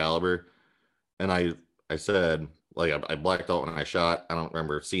to what caliber. And I said, I blacked out when I shot. I don't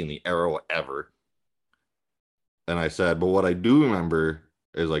remember seeing the arrow ever. And I said, but what I do remember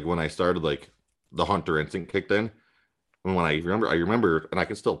is when I started, the hunter instinct kicked in. And when I remember, and I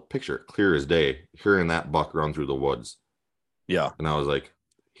can still picture it clear as day, hearing that buck run through the woods. Yeah. And I was like,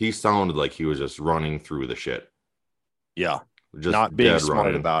 he sounded like he was just running through the shit. Yeah. Just not being smart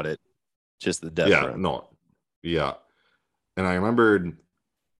running about it. Just the death run. No. Yeah. And I remembered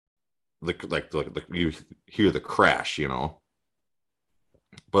you hear the crash,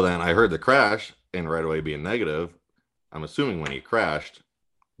 But then I heard the crash, and right away being negative, I'm assuming when he crashed,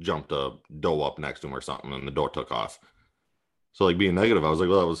 jumped a doe up next to him or something, and the doe took off. So being negative, I was like,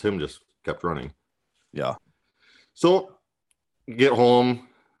 well, that was him, just kept running. Yeah. So get home,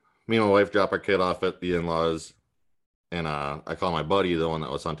 me and my wife drop our kid off at the in-laws, and I call my buddy, the one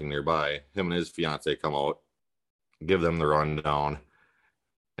that was hunting nearby. Him and his fiance come out, give them the rundown,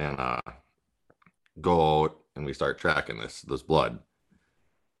 and go out and we start tracking this blood.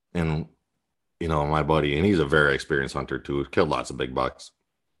 And my buddy, and he's a very experienced hunter too, killed lots of big bucks.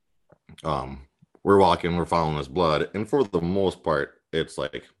 We're walking, we're following this blood, and for the most part, it's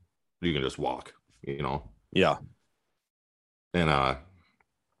like you can just walk, Yeah. And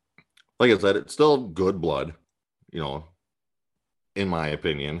like I said, it's still good blood, in my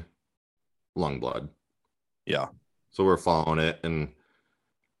opinion, lung blood. Yeah. So we're following it, and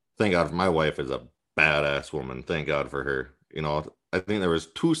thank God my wife is a badass woman. Thank God for her. I think there was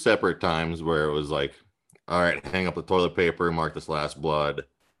 2 separate times where it was like, all right, hang up the toilet paper, mark this last blood,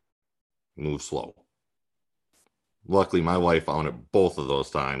 move slow. Luckily, my wife found it both of those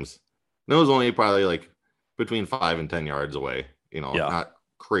times. And it was only probably like between 5 and 10 yards away, not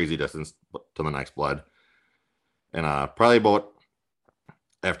crazy distance to the next blood. And probably about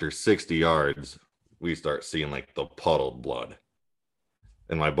after 60 yards, we start seeing like the puddled blood.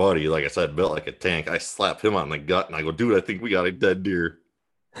 And my buddy, like I said, built like a tank. I slap him on the gut and I go, dude, I think we got a dead deer.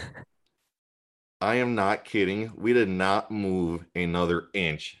 I am not kidding. We did not move another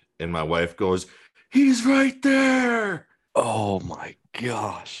inch. And my wife goes, he's right there. Oh my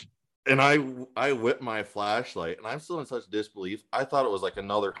gosh. And I whip my flashlight and I'm still in such disbelief. I thought it was like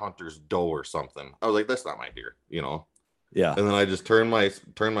another hunter's doe or something. I was like, that's not my deer, Yeah. And then I just turn my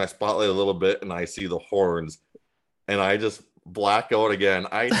spotlight a little bit and I see the horns and I just black out again.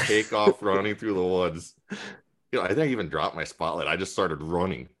 I take off running through the woods. I think I even dropped my spotlight. I just started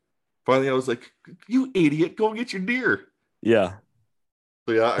running. Finally, I was like, you idiot, go get your deer. Yeah.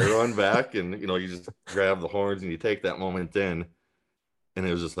 So yeah, I run back and you just grab the horns and you take that moment in. And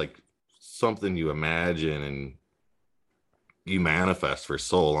it was just like something you imagine and you manifest for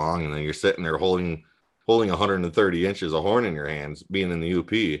so long, and then you're sitting there holding 130 inches of horn in your hands, being in the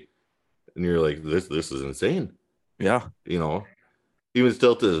UP, and you're like, this is insane. Yeah. Even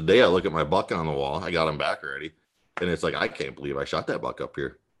still to this day, I look at my buck on the wall. I got him back already. And it's like, I can't believe I shot that buck up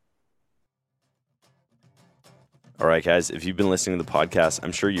here. All right, guys, if you've been listening to the podcast,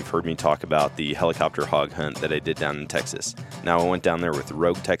 I'm sure you've heard me talk about the helicopter hog hunt that I did down in Texas. Now, I went down there with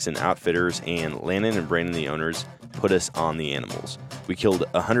Rogue Texan Outfitters, and Landon and Brandon, the owners, put us on the animals. We killed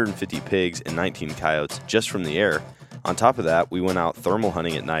 150 pigs and 19 coyotes just from the air. On top of that, we went out thermal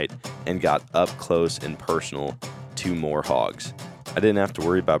hunting at night and got up close and personal to more hogs. I didn't have to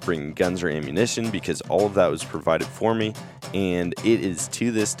worry about bringing guns or ammunition because all of that was provided for me, and it is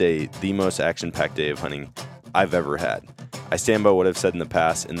to this day the most action-packed day of hunting I've ever had. I stand by what I've said in the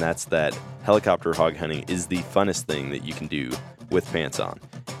past, and that's that helicopter hog hunting is the funnest thing that you can do with pants on.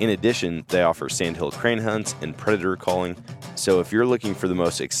 In addition, they offer sandhill crane hunts and predator calling, so if you're looking for the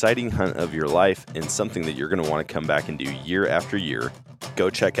most exciting hunt of your life and something that you're going to want to come back and do year after year, go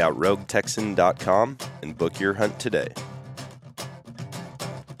check out roguetexan.com and book your hunt today.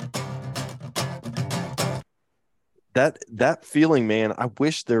 That feeling, man, I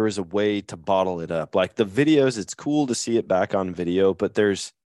wish there was a way to bottle it up. Like the videos, it's cool to see it back on video, but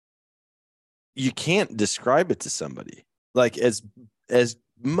you can't describe it to somebody. Like as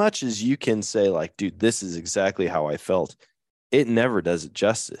much as you can say, like, dude, this is exactly how I felt, it never does it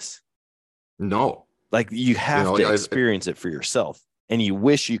justice. No. Like you have to experience it for yourself. And you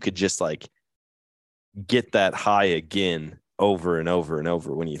wish you could just like get that high again over and over and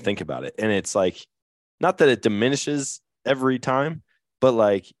over when you think about it. And it's like, not that it diminishes every time, but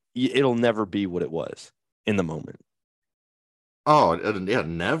like it'll never be what it was in the moment. Oh, yeah,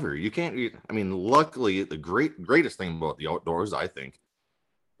 never. You can't. I mean, luckily, the greatest thing about the outdoors, I think,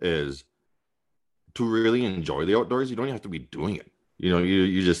 is to really enjoy the outdoors. You don't have to be doing it.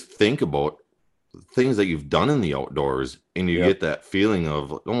 You just think about things that you've done in the outdoors, and you get that feeling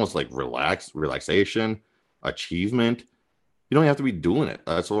of almost like relaxation, achievement. You don't have to be doing it.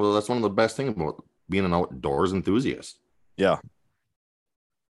 That's one of the best things about being an outdoors enthusiast. Yeah.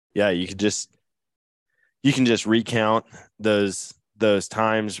 You can just recount those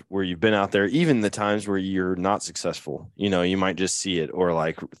times where you've been out there, even the times where you're not successful. You might just see it, or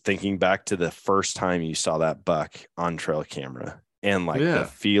like thinking back to the first time you saw that buck on trail camera and like the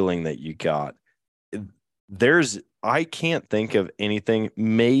feeling that you got. I can't think of anything,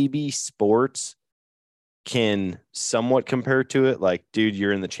 maybe sports can somewhat compare to it. Like, dude,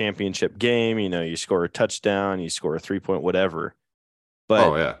 you're in the championship game, you score a touchdown, you score a 3-point, whatever.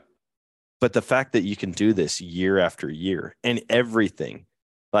 But but the fact that you can do this year after year and everything,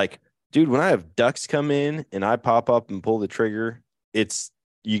 like, dude, when I have ducks come in and I pop up and pull the trigger,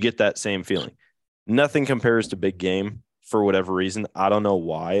 you get that same feeling. Nothing compares to big game for whatever reason. I don't know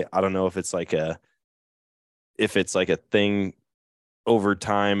why. I don't know if it's like a thing over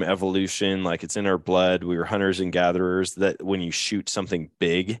time evolution, like it's in our blood. We were hunters and gatherers, that when you shoot something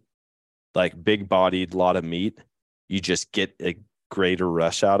big, like big bodied, lot of meat, you just get a greater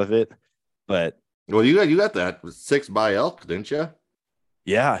rush out of it. But Well, you got that 6 by elk, didn't you?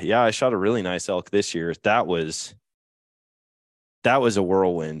 yeah, I shot a really nice elk this year. That was a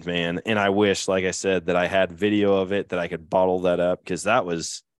whirlwind, man. And I wish, like I said, that I had video of it, that I could bottle that up, because that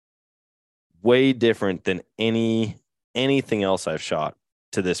was way different than anything else I've shot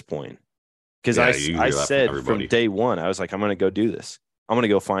to this point. Because Yeah, you I hear that from said from everybody. day one, I was like, I'm going to go do this. I'm going to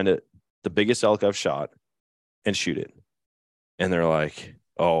go find it, the biggest elk I've shot, and shoot it. And they're like,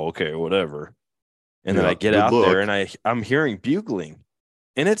 oh, okay, whatever. And then Yeah, I get good out there luck. and I'm hearing bugling,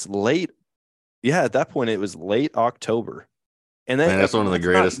 and it's late. Yeah, at that point it was late October. And Man, that's one of the that's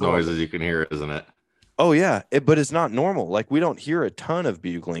not greatest normal. noises you can hear, isn't it? Oh yeah, but it's not normal. Like, we don't hear a ton of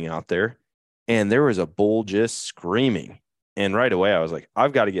bugling out there. And there was a bull just screaming. And right away I was like,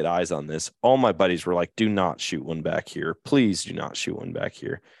 I've got to get eyes on this. All my buddies were like, do not shoot one back here. Please do not shoot one back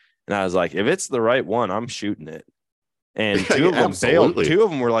here. And I was like, if it's the right one, I'm shooting it. And two of them bailed. Absolutely. 2 of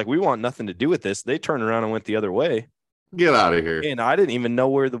them were like, we want nothing to do with this. They turned around and went the other way. Get out of here. And I didn't even know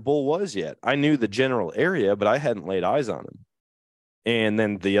where the bull was yet. I knew the general area, but I hadn't laid eyes on him. And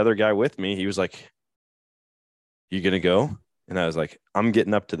then the other guy with me, he was like, you going to go? And I was like, I'm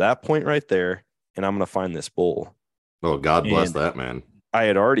getting up to that point right there, and I'm going to find this bull. Oh, God bless And that man. I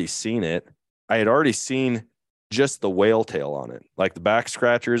had already seen it. I had already seen just the whale tail on it, like the back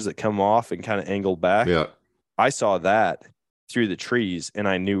scratchers that come off and kind of angle back. Yeah. I saw that through the trees, and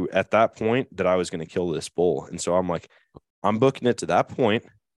I knew at that point that I was going to kill this bull. And so I'm like, I'm booking it to that point,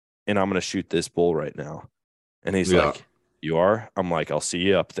 and I'm going to shoot this bull right now. And he's Yeah. like, you are? I'm like, I'll see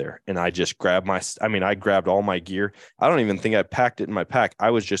you up there. And I just grabbed I grabbed all my gear. I don't even think I packed it in my pack.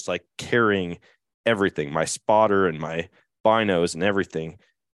 I was just like carrying everything, my spotter and my binos and everything.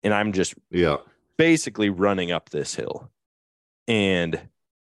 And I'm just basically running up this hill. And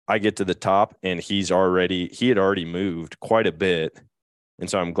I get to the top, and he had already moved quite a bit. And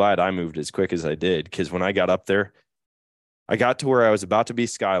so I'm glad I moved as quick as I did, because when I got up there, I got to where I was about to be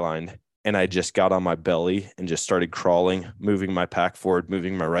skylined, and I just got on my belly and just started crawling, moving my pack forward,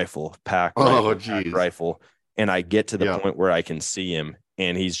 moving my rifle, pack, rifle. And I get to the point where I can see him,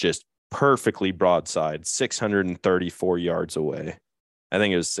 and he's just perfectly broadside, 634 yards away. I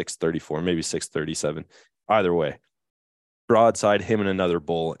think it was 634, maybe 637. Either way, broadside, him and another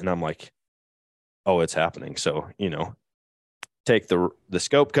bull. And I'm like, oh, it's happening. So, take the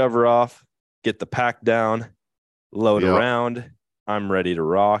scope cover off, get the pack down, load around. I'm ready to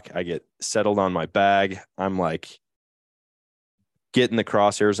rock. I get settled on my bag. I'm like getting the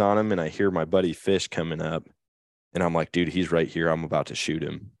crosshairs on him, and I hear my buddy Fish coming up, and I'm like, dude, he's right here. I'm about to shoot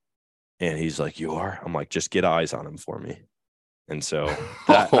him. And he's like, you are? I'm like, just get eyes on him for me. And so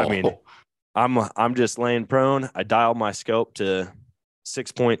that, I'm just laying prone. I dialed my scope to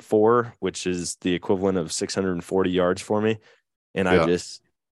 6.4, which is the equivalent of 640 yards for me. And I just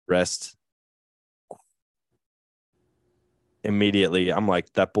rest. Immediately, I'm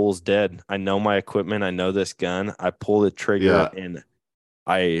like, that bull's dead. I know my equipment. I know this gun. I pull the trigger, and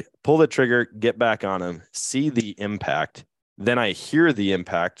I pull the trigger, get back on him, see the impact. Then I hear the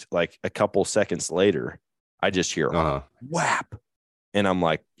impact like a couple seconds later. I just hear whap. And I'm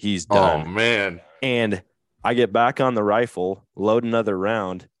like, he's done. Oh, man. And I get back on the rifle, load another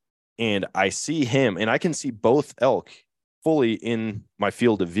round, and I see him, and I can see both elk fully in my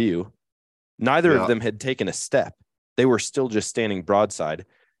field of view. Neither of them had taken a step. They were still just standing broadside.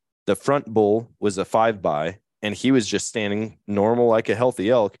 The front bull was a 5x, and he was just standing normal like a healthy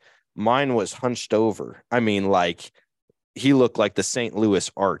elk. Mine was hunched over. I mean, like, he looked like the St. Louis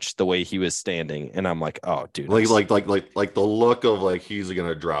Arch the way he was standing. And I'm like, oh, dude. Like the look of like he's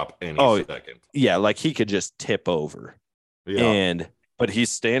gonna drop any second. Yeah, like he could just tip over. Yeah. But he's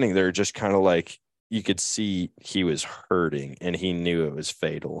standing there just kind of like, you could see he was hurting, and he knew it was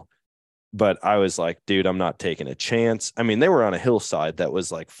fatal. But I was like, dude, I'm not taking a chance. I mean, they were on a hillside that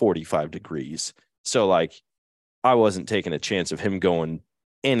was like 45 degrees. So like, I wasn't taking a chance of him going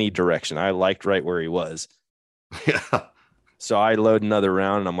any direction. I liked right where he was. Yeah. So I load another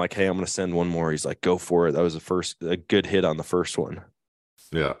round, and I'm like, hey, I'm going to send one more. He's like, go for it. That was a good hit on the first one.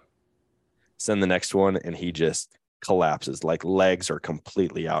 Yeah. Send the next one, and he just collapses. Like, legs are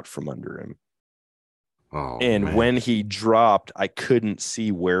completely out from under him. Oh, and man. When he dropped, I couldn't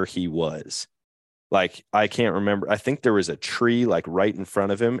see where he was. Like, I can't remember. I think there was a tree like right in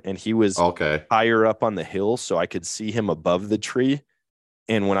front of him, and he was higher up on the hill, so I could see him above the tree.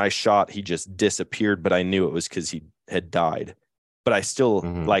 And when I shot, he just disappeared, but I knew it was because he had died. But I still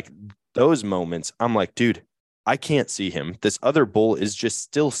like those moments. I'm like, dude, I can't see him. This other bull is just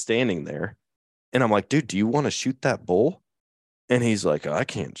still standing there. And I'm like, dude, do you want to shoot that bull? And he's like, I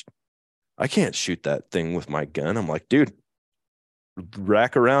can't shoot that thing with my gun. I'm like, dude,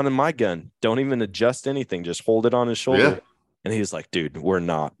 rack around in my gun. Don't even adjust anything. Just hold it on his shoulder. Yeah. And he's like, dude, we're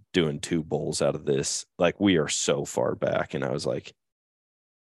not doing 2 bulls out of this. Like, we are so far back. And I was like,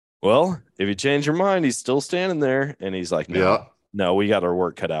 well, if you change your mind, he's still standing there. And he's like, no, we got our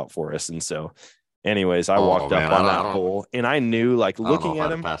work cut out for us. And so, anyways, I walked up on that bull, and I knew, like, looking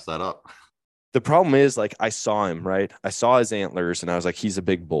at him, pass that up. the problem is, like, I saw him, right? I saw his antlers, and I was like, he's a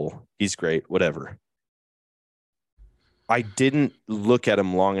big bull. He's great, whatever. I didn't look at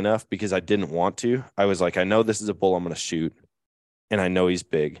him long enough because I didn't want to. I was like, I know this is a bull I'm going to shoot, and I know he's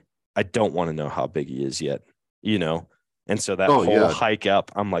big. I don't want to know how big he is yet, you know? And so that whole hike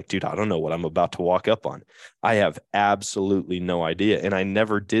up, I'm like, dude, I don't know what I'm about to walk up on. I have absolutely no idea. And I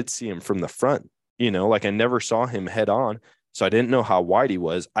never did see him from the front, you know, like I never saw him head on. So I didn't know how wide he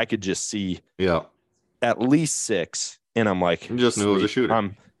was. I could just see at least 6. And I'm like, you just knew it was a shooter.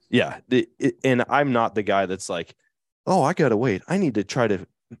 And I'm not the guy that's like, oh, I got to wait. I need to try to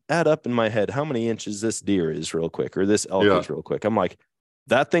add up in my head how many inches this deer is real quick, or this elk is real quick. I'm like,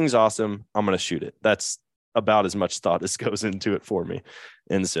 that thing's awesome. I'm going to shoot it. That's about as much thought as goes into it for me.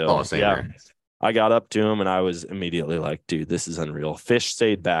 And so, I got up to him, and I was immediately like, dude, this is unreal. Fish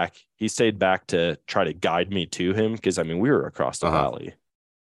stayed back. He stayed back to try to guide me to him. Cause I mean, we were across the valley,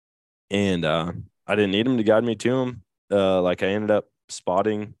 and, I didn't need him to guide me to him. Like I ended up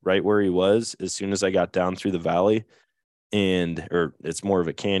spotting right where he was as soon as I got down through the valley, or it's more of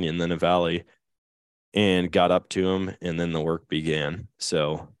a canyon than a valley, and got up to him, and then the work began.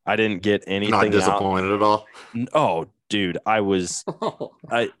 So I didn't get anything. Not disappointed at all. Oh, dude, I was.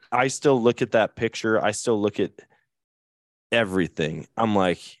 I still look at that picture. I still look at everything. I'm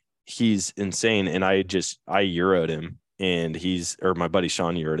like, he's insane, and I Euroed him, and my buddy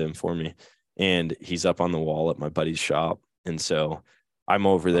Sean Euroed him for me, and he's up on the wall at my buddy's shop, and so I'm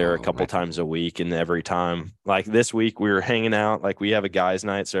over there a couple times a week, and every time, like this week, we were hanging out. Like we have a guys'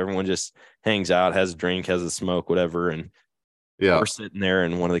 night, so everyone just hangs out, has a drink, has a smoke, whatever. And we're sitting there,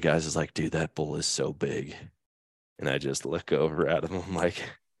 and one of the guys is like, "Dude, that bull is so big," and I just look over at him. I'm like,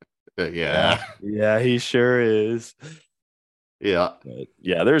 "Yeah, he sure is." Yeah, but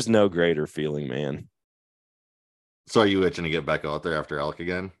yeah. There's no greater feeling, man. So are you itching to get back out there after elk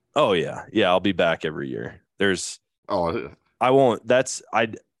again? Oh yeah. I'll be back every year. There's 2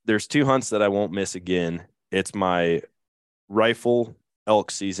 hunts that I won't miss again. It's my rifle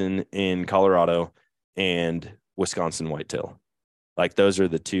elk season in Colorado and Wisconsin whitetail. Like those are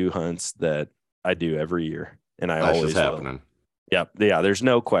the 2 hunts that I do every year, and That's always just happening. Yeah. There's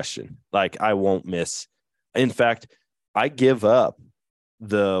no question. Like I won't miss. In fact, I give up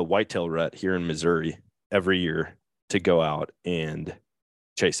the whitetail rut here in Missouri every year to go out and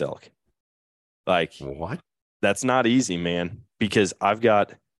chase elk. Like what? That's not easy, man, because I've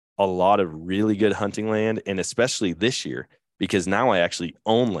got a lot of really good hunting land, and especially this year, because now I actually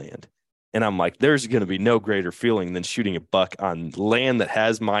own land. And I'm like, there's going to be no greater feeling than shooting a buck on land that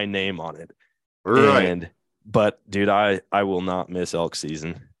has my name on it. Right. But dude, I will not miss elk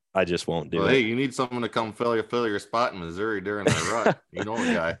season. I just won't do it. Hey, you need someone to come fill your spot in Missouri during the rut. You know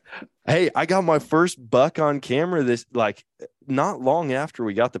the guy. Hey, I got my first buck on camera not long after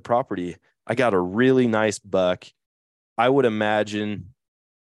we got the property. I got a really nice buck. I would imagine.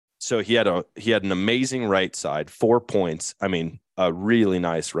 So he had an amazing right side, 4 points. I mean, a really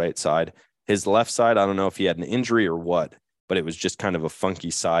nice right side. His left side, I don't know if he had an injury or what, but it was just kind of a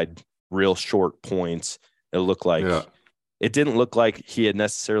funky side, real short points. It didn't look like he had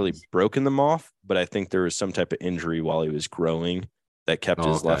necessarily broken them off, but I think there was some type of injury while he was growing that kept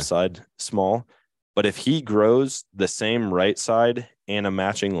his left side small. But if he grows the same right side and a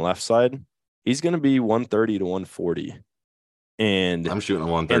matching left side, he's going to be 130 to 140. And I'm shooting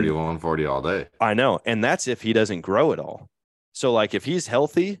 130 to 140 all day. I know. And that's if he doesn't grow at all. So like if he's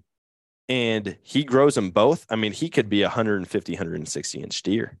healthy and he grows them both, I mean, he could be 150, 160 inch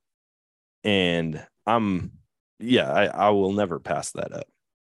deer. And I will never pass that up.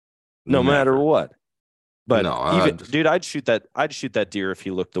 No matter what. But dude, I'd shoot that deer if he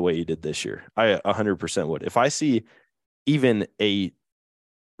looked the way he did this year. I 100% would. If I see even a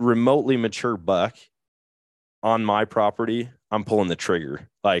remotely mature buck on my property, I'm pulling the trigger.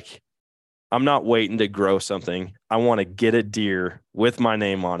 Like, I'm not waiting to grow something. I want to get a deer with my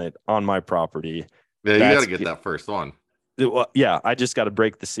name on it on my property. Yeah, you got to get that first one. Yeah, I just got to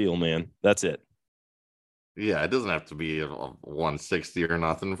break the seal, man. That's it. Yeah, it doesn't have to be a 160 or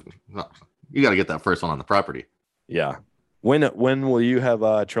nothing. No, you got to get that first one on the property. Yeah. When will you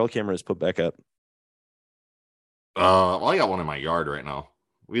have trail cameras put back up? Well, I got one in my yard right now.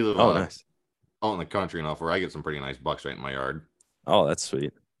 We live Oh, nice. out in the country enough where I get some pretty nice bucks right in my yard. Oh, that's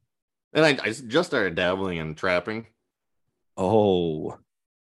sweet. And I just started dabbling in trapping. Oh,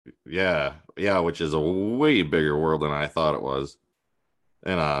 Yeah, which is a way bigger world than I thought it was.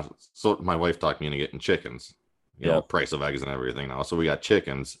 And so my wife talked me into getting chickens. yep. Price of eggs and everything now. So we got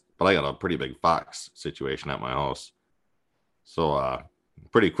chickens, but I got a pretty big fox situation at my house. So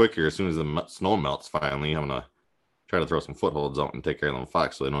pretty quick here, as soon as the snow melts finally, I'm gonna try to throw some footholds out and take care of them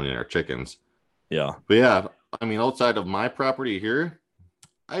fox so they don't eat our chickens. Yeah. But yeah, I mean, outside of my property here,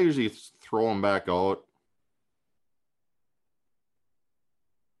 I usually throw them back out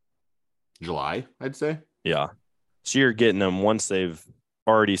July, I'd say. Yeah. So you're getting them once they've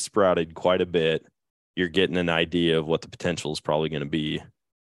already sprouted quite a bit. You're getting an idea of what the potential is probably going to be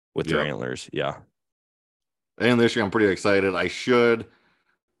with their antlers. Yeah. And this year, I'm pretty excited.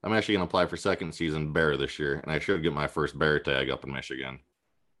 I'm actually going to apply for second season bear this year, and I should get my first bear tag up in Michigan.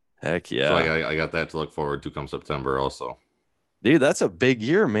 Heck yeah. So I got that to look forward to come September also. Dude, that's a big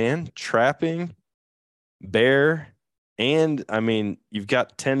year, man. Trapping, bear, and I mean, you've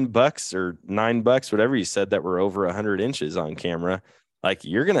got $10 or $9, whatever you said, that were over 100 inches on camera. Like,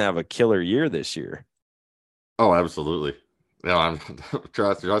 you're going to have a killer year this year. Oh, absolutely. Yeah, I'm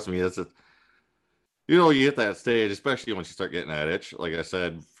trust me. You get that stage, especially once you start getting that itch. Like I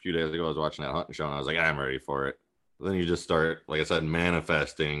said a few days ago, I was watching that hunting show and I was like, I'm ready for it. Then you just start, like I said,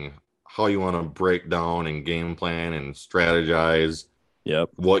 manifesting how you want to break down and game plan and strategize. Yep.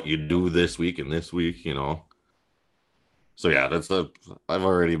 What you do this week and this week, So yeah, I've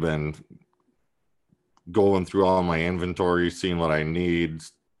already been going through all my inventory, seeing what I need,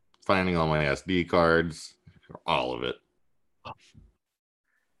 finding all my SD cards, all of it.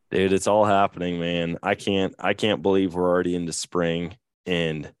 Dude, it's all happening, man. I can't believe we're already into spring.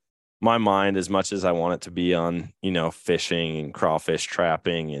 And my mind, as much as I want it to be on, fishing and crawfish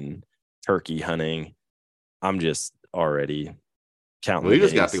trapping and turkey hunting, I'm just already counting. Well, you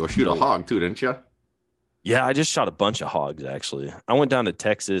just got to go shoot a hog too, didn't you? Yeah, I just shot a bunch of hogs, actually. I went down to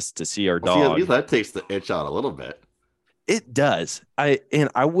Texas to see our dog. See, at least that takes the itch out a little bit. It does. I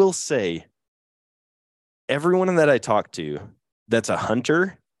will say, everyone that I talk to that's a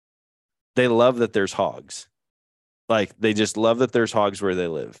hunter, they love that there's hogs. Like, they just love that there's hogs where they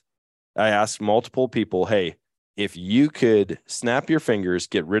live. I asked multiple people, hey, if you could snap your fingers,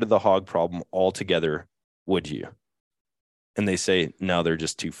 get rid of the hog problem altogether, would you? And they say, no, they're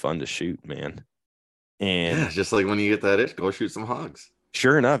just too fun to shoot, man. And yeah, just like when you get that itch, go shoot some hogs.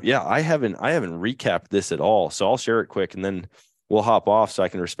 Sure enough. Yeah, I haven't recapped this at all. So I'll share it quick and then we'll hop off so I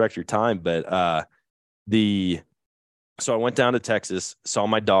can respect your time. But so I went down to Texas, saw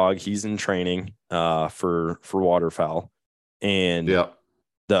my dog. He's in training for waterfowl. And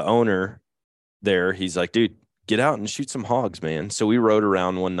the owner there, he's like, dude, get out and shoot some hogs, man. So we rode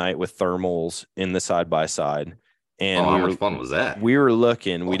around one night with thermals in the side-by-side. And how much fun was that? We were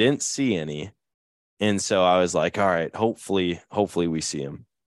looking. We didn't see any. And so I was like, all right, hopefully we see him.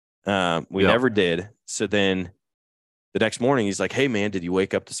 We never did. So then the next morning, he's like, hey, man, did you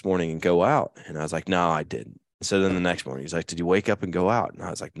wake up this morning and go out? And I was like, no, I didn't. So then the next morning, he's like, did you wake up and go out? And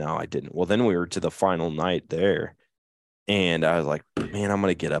I was like, no, I didn't. Well, then we were to the final night there. And I was like, man, I'm going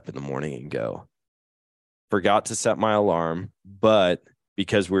to get up in the morning and go. Forgot to set my alarm. But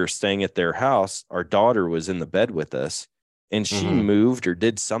because we were staying at their house, our daughter was in the bed with us. And she moved or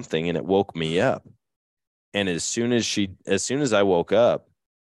did something, and it woke me up. And as soon as I woke up,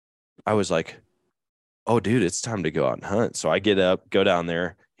 I was like, oh, dude, it's time to go out and hunt. So I get up, go down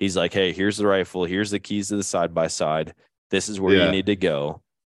there. He's like, hey, here's the rifle. Here's the keys to the side-by-side. This is where you need to go.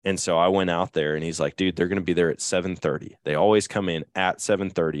 And so I went out there, and he's like, dude, they're going to be there at 7:30. They always come in at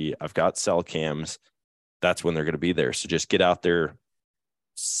 7:30. I've got cell cams. That's when they're going to be there. So just get out there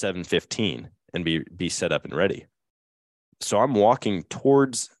 7:15 and be set up and ready. So I'm walking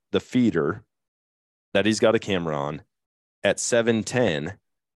towards the feeder that he's got a camera on at 7:10,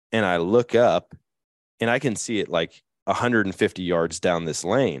 and I look up and I can see it like 150 yards down this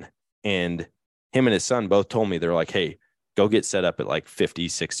lane. And him and his son both told me, they're like, hey, go get set up at like 50,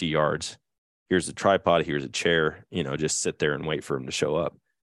 60 yards. Here's a tripod. Here's a chair, just sit there and wait for him to show up.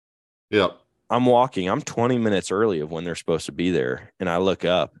 Yep. I'm 20 minutes early of when they're supposed to be there. And I look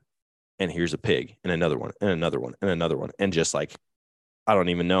up and here's a pig and another one and another one and another one. And just like, I don't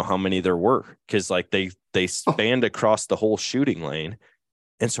even know how many there were, because like they spanned across the whole shooting lane.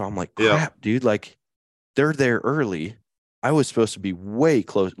 And so I'm like, crap, dude, like they're there early. I was supposed to be way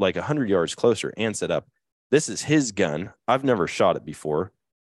close, like 100 yards closer and set up. This is his gun. I've never shot it before.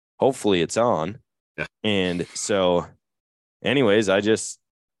 Hopefully it's on. Yeah. And so anyways, I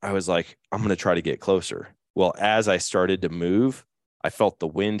was like, I'm going to try to get closer. Well, as I started to move, I felt the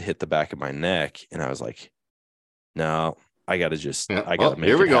wind hit the back of my neck, and I was like, no, I got to make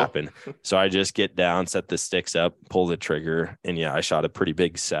Here we it go. happen. So I just get down, set the sticks up, pull the trigger, and yeah, I shot a pretty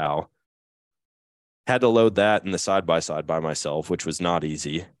big sow. Had to load that in the side by side by myself, which was not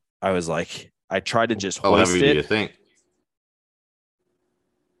easy. I was like, I tried to just How hoist heavy do you it. think?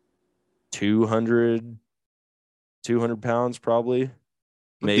 200 pounds, probably.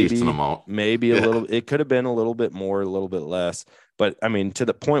 A decent Maybe amount. a little. It could have been a little bit more, a little bit less. But I mean, to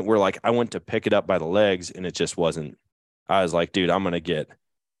the point where like I went to pick it up by the legs and it just wasn't. I was like, dude, I'm gonna get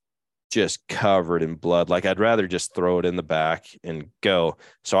just covered in blood. Like I'd rather just throw it in the back and go.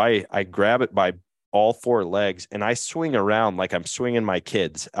 So I grab it by all four legs and I swing around like I'm swinging my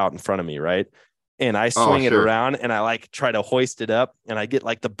kids out in front of me, right? And I swing it around and I like try to hoist it up and I get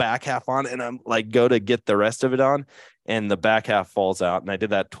like the back half on and I'm like go to get the rest of it on and the back half falls out. And I did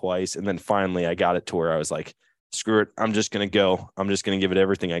that twice. And then finally I got it to where I was like, screw it. I'm just going to go. I'm just going to give it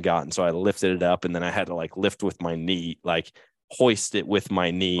everything I got. And so I lifted it up and then I had to like lift with my knee, like hoist it with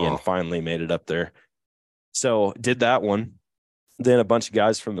my knee and finally made it up there. So did that one. Then a bunch of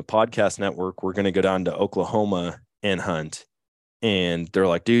guys from the podcast network were going to go down to Oklahoma and hunt. And they're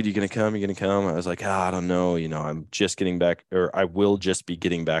like, dude, you going to come? You going to come? I was like, I don't know. You know, I'm just getting back, or I will just be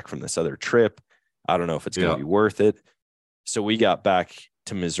getting back from this other trip. I don't know if it's going to be worth it. So we got back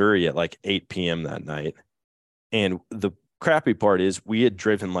to Missouri at like 8 p.m. that night. And the crappy part is we had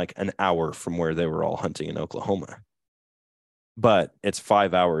driven like an hour from where they were all hunting in Oklahoma. But it's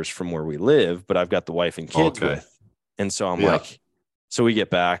 5 hours from where we live, but I've got the wife and kids with. And so I'm like, so we get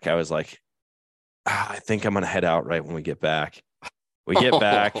back. I was like, I think I'm going to head out right when we get back. We get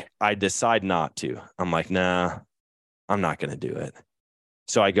back. I decide not to. I'm like, nah, I'm not going to do it.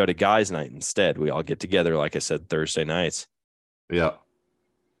 So I go to guys' night instead. We all get together, like I said, Thursday nights. Yeah.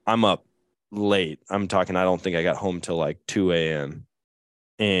 I'm up late. I'm talking, I don't think I got home till like 2 a.m.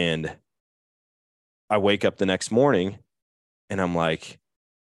 And I wake up the next morning and I'm like,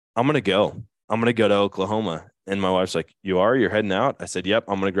 I'm going to go. I'm going to go to Oklahoma. And my wife's like, you're heading out? I said, yep,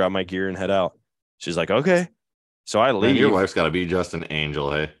 I'm going to grab my gear and head out. She's like, okay. So I leave. Man, your wife's got to be just an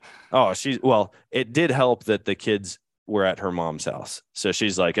angel, hey? Oh, well, it did help that the kids were at her mom's house. So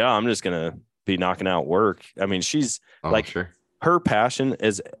she's like, oh, I'm just going to be knocking out work. I mean, she's her passion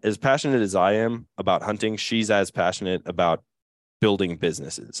is as passionate as I am about hunting. She's as passionate about building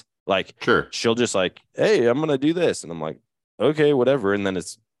businesses. Like, she'll just like, hey, I'm going to do this. And I'm like, okay, whatever. And then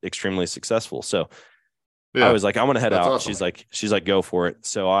it's extremely successful. So I was like, I'm going to head out. Awesome. She's like, go for it.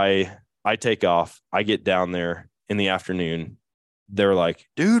 So I take off. I get down there in the afternoon. They're like,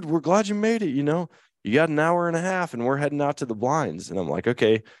 dude, we're glad you made it. You know, you got an hour and a half and we're heading out to the blinds. And I'm like,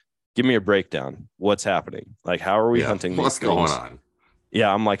 okay, give me a breakdown. What's happening? Like, how are we hunting these things? What's going on?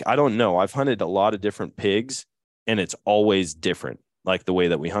 Yeah. I'm like, I don't know. I've hunted a lot of different pigs and it's always different, like the way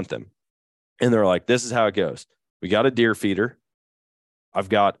that we hunt them. And they're like, this is how it goes. We got a deer feeder. I've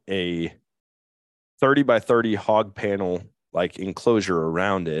got a 30 by 30 hog panel, like enclosure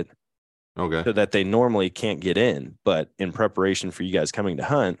around it. Okay. So that they normally can't get in. But in preparation for you guys coming to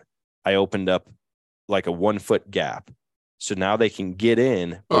hunt, I opened up like a 1 foot gap. So now they can get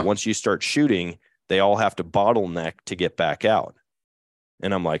in. But once you start shooting, they all have to bottleneck to get back out.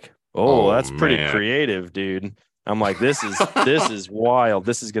 And I'm like, oh that's pretty creative, dude. I'm like, this is wild.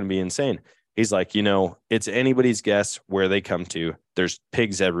 This is going to be insane. He's like, you know, it's anybody's guess where they come to. There's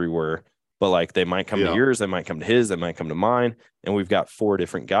pigs everywhere. But like they might come to yours, they might come to his, they might come to mine. And we've got 4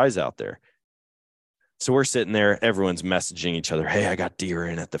 different guys out there. So we're sitting there, everyone's messaging each other. Hey, I got deer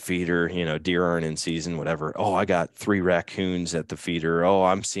in at the feeder, you know, deer aren't in season, whatever. Oh, I got 3 raccoons at the feeder. Oh,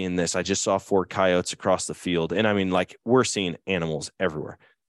 I'm seeing this. I just saw 4 coyotes across the field. And I mean, like we're seeing animals everywhere.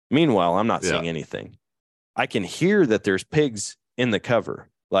 Meanwhile, I'm not seeing anything. I can hear that there's pigs in the cover,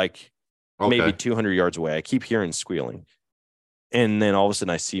 like maybe 200 yards away. I keep hearing squealing. And then all of a sudden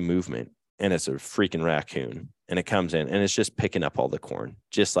I see movement. And it's a freaking raccoon and it comes in and it's just picking up all the corn,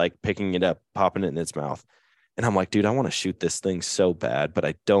 just like picking it up, popping it in its mouth. And I'm like, dude, I want to shoot this thing so bad, but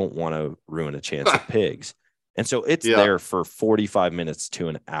I don't want to ruin a chance at pigs. And so it's there for 45 minutes to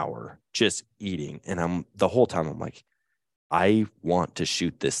an hour, just eating. And the whole time I'm like, I want to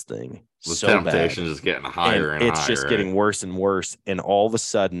shoot this thing. The so temptation bad. Is getting higher and it's higher. Just getting worse and worse. And all of a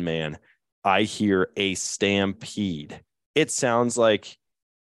sudden, man, I hear a stampede. It sounds like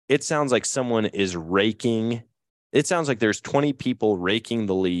someone is raking. It sounds like there's 20 people raking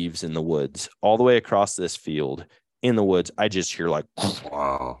the leaves in the woods all the way across this field in the woods. I just hear like,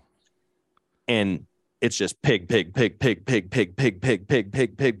 wow. And it's just pig,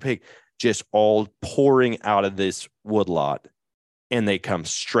 just all pouring out of this woodlot. And they come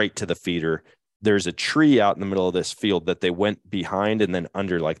straight to the feeder. there's a tree out in the middle of this field that they went behind and then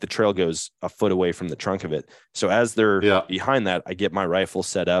under, like the trail goes a foot away from the trunk of it. So as they're behind that, I get my rifle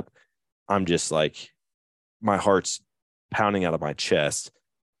set up. I'm just like, my heart's pounding out of my chest.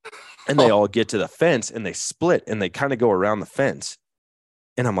 And they all get to the fence and they split and they kind of go around the fence.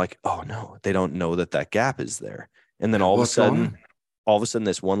 And I'm like, oh no, they don't know that gap is there. And then all of a sudden,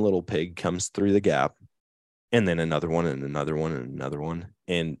 this one little pig comes through the gap, and then another one and another one and another one.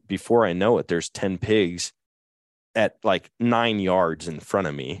 And before I know it, there's 10 pigs at like 9 yards in front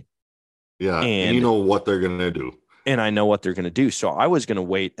of me. Yeah. And you know what they're going to do. And I know what they're going to do. So I was going to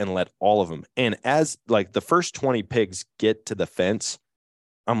wait and let all of them. And as like the first 20 pigs get to the fence,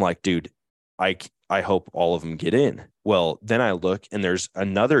 I'm like, dude, I hope all of them get in. Well, then I look and there's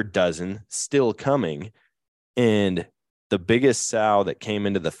another dozen still coming. And the biggest sow that came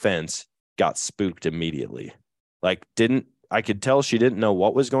into the fence got spooked immediately. Like I could tell she didn't know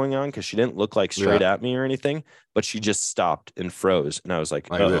what was going on because she didn't look like straight at me or anything, but she just stopped and froze. And I was like,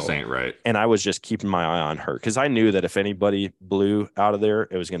 this ain't right. And I was just keeping my eye on her because I knew that if anybody blew out of there,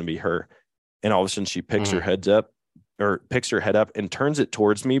 it was going to be her. And all of a sudden she picks her head up and turns it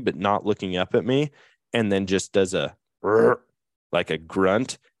towards me, but not looking up at me. And then just does like a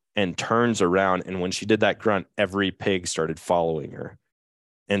grunt and turns around. And when she did that grunt, every pig started following her.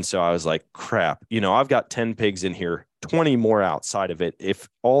 And so I was like, crap, I've got 10 pigs in here, 20 more outside of it. If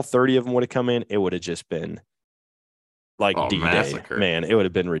all 30 of them would have come in, it would have just been like D-Day. Massacre. Man, it would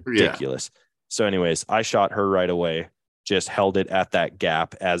have been ridiculous. Yeah. So anyways, I shot her right away, just held it at that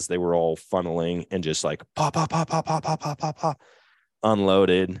gap as they were all funneling and just like pop, pop, pop, pop, pop, pop, pop, pop, pop,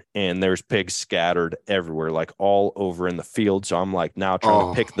 unloaded. And there's pigs scattered everywhere, like all over in the field. So I'm like now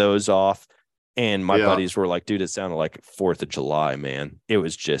trying to pick those off. And my buddies were like, dude, it sounded like 4th of July, man. It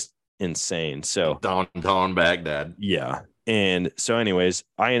was just insane. So downtown Baghdad. Yeah. And so anyways,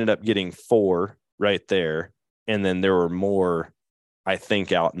 I ended up getting 4 right there. And then there were more, I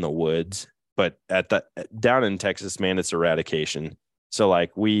think, out in the woods. But down in Texas, man, it's eradication. So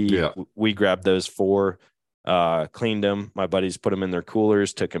like we grabbed those 4, cleaned them. My buddies put them in their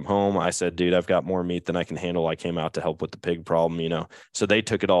coolers, took them home. I said, dude, I've got more meat than I can handle. I came out to help with the pig problem, So they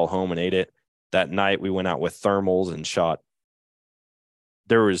took it all home and ate it. That night we went out with thermals and shot.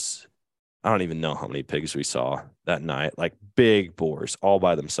 There was, I don't even know how many pigs we saw that night, like big boars all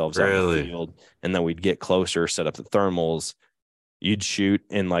by themselves out in the field. And then we'd get closer, set up the thermals. You'd shoot.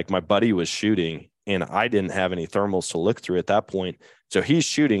 And like my buddy was shooting and I didn't have any thermals to look through at that point. So he's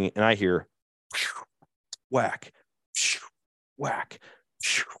shooting and I hear whack, whack,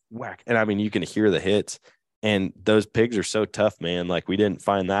 whack. And I mean, you can hear the hits. And those pigs are so tough, man. Like we didn't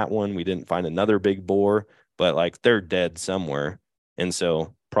find that one. We didn't find another big boar, but like they're dead somewhere. And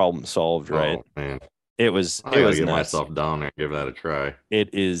so problem solved, right? Oh, man. It was get nuts. myself down there and give that a try. It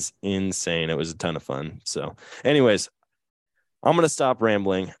is insane. It was a ton of fun. So anyways, I'm going to stop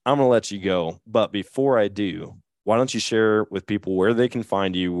rambling. I'm going to let you go. But before I do, why don't you share with people where they can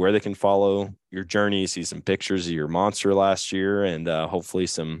find you, where they can follow your journey, see some pictures of your monster last year, and hopefully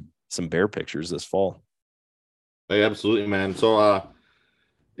some bear pictures this fall. Hey, absolutely, man. So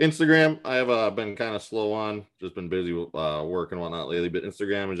Instagram, I have been kind of slow on, just been busy with work and whatnot lately, but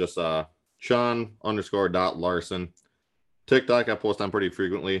Instagram is just Sean_.Larson. TikTok, I post on pretty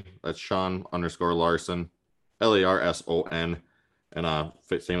frequently. That's Sean_Larson, LARSON. And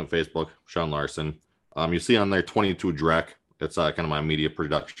same with Facebook, Sean Larson. You see on there 22 Drek. It's kind of my media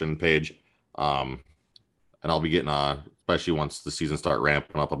production page. And I'll be getting, especially once the season start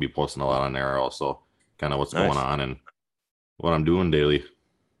ramping up, I'll be posting a lot on there also. Kind of what's going on and what I'm doing daily.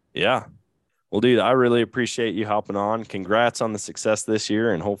 Yeah. Well, dude, I really appreciate you hopping on. Congrats on the success this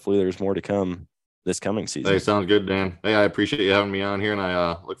year, and hopefully there's more to come this coming season. Hey, sounds good, Dan. Hey, I appreciate you having me on here, and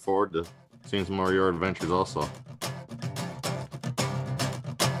I look forward to seeing some more of your adventures also.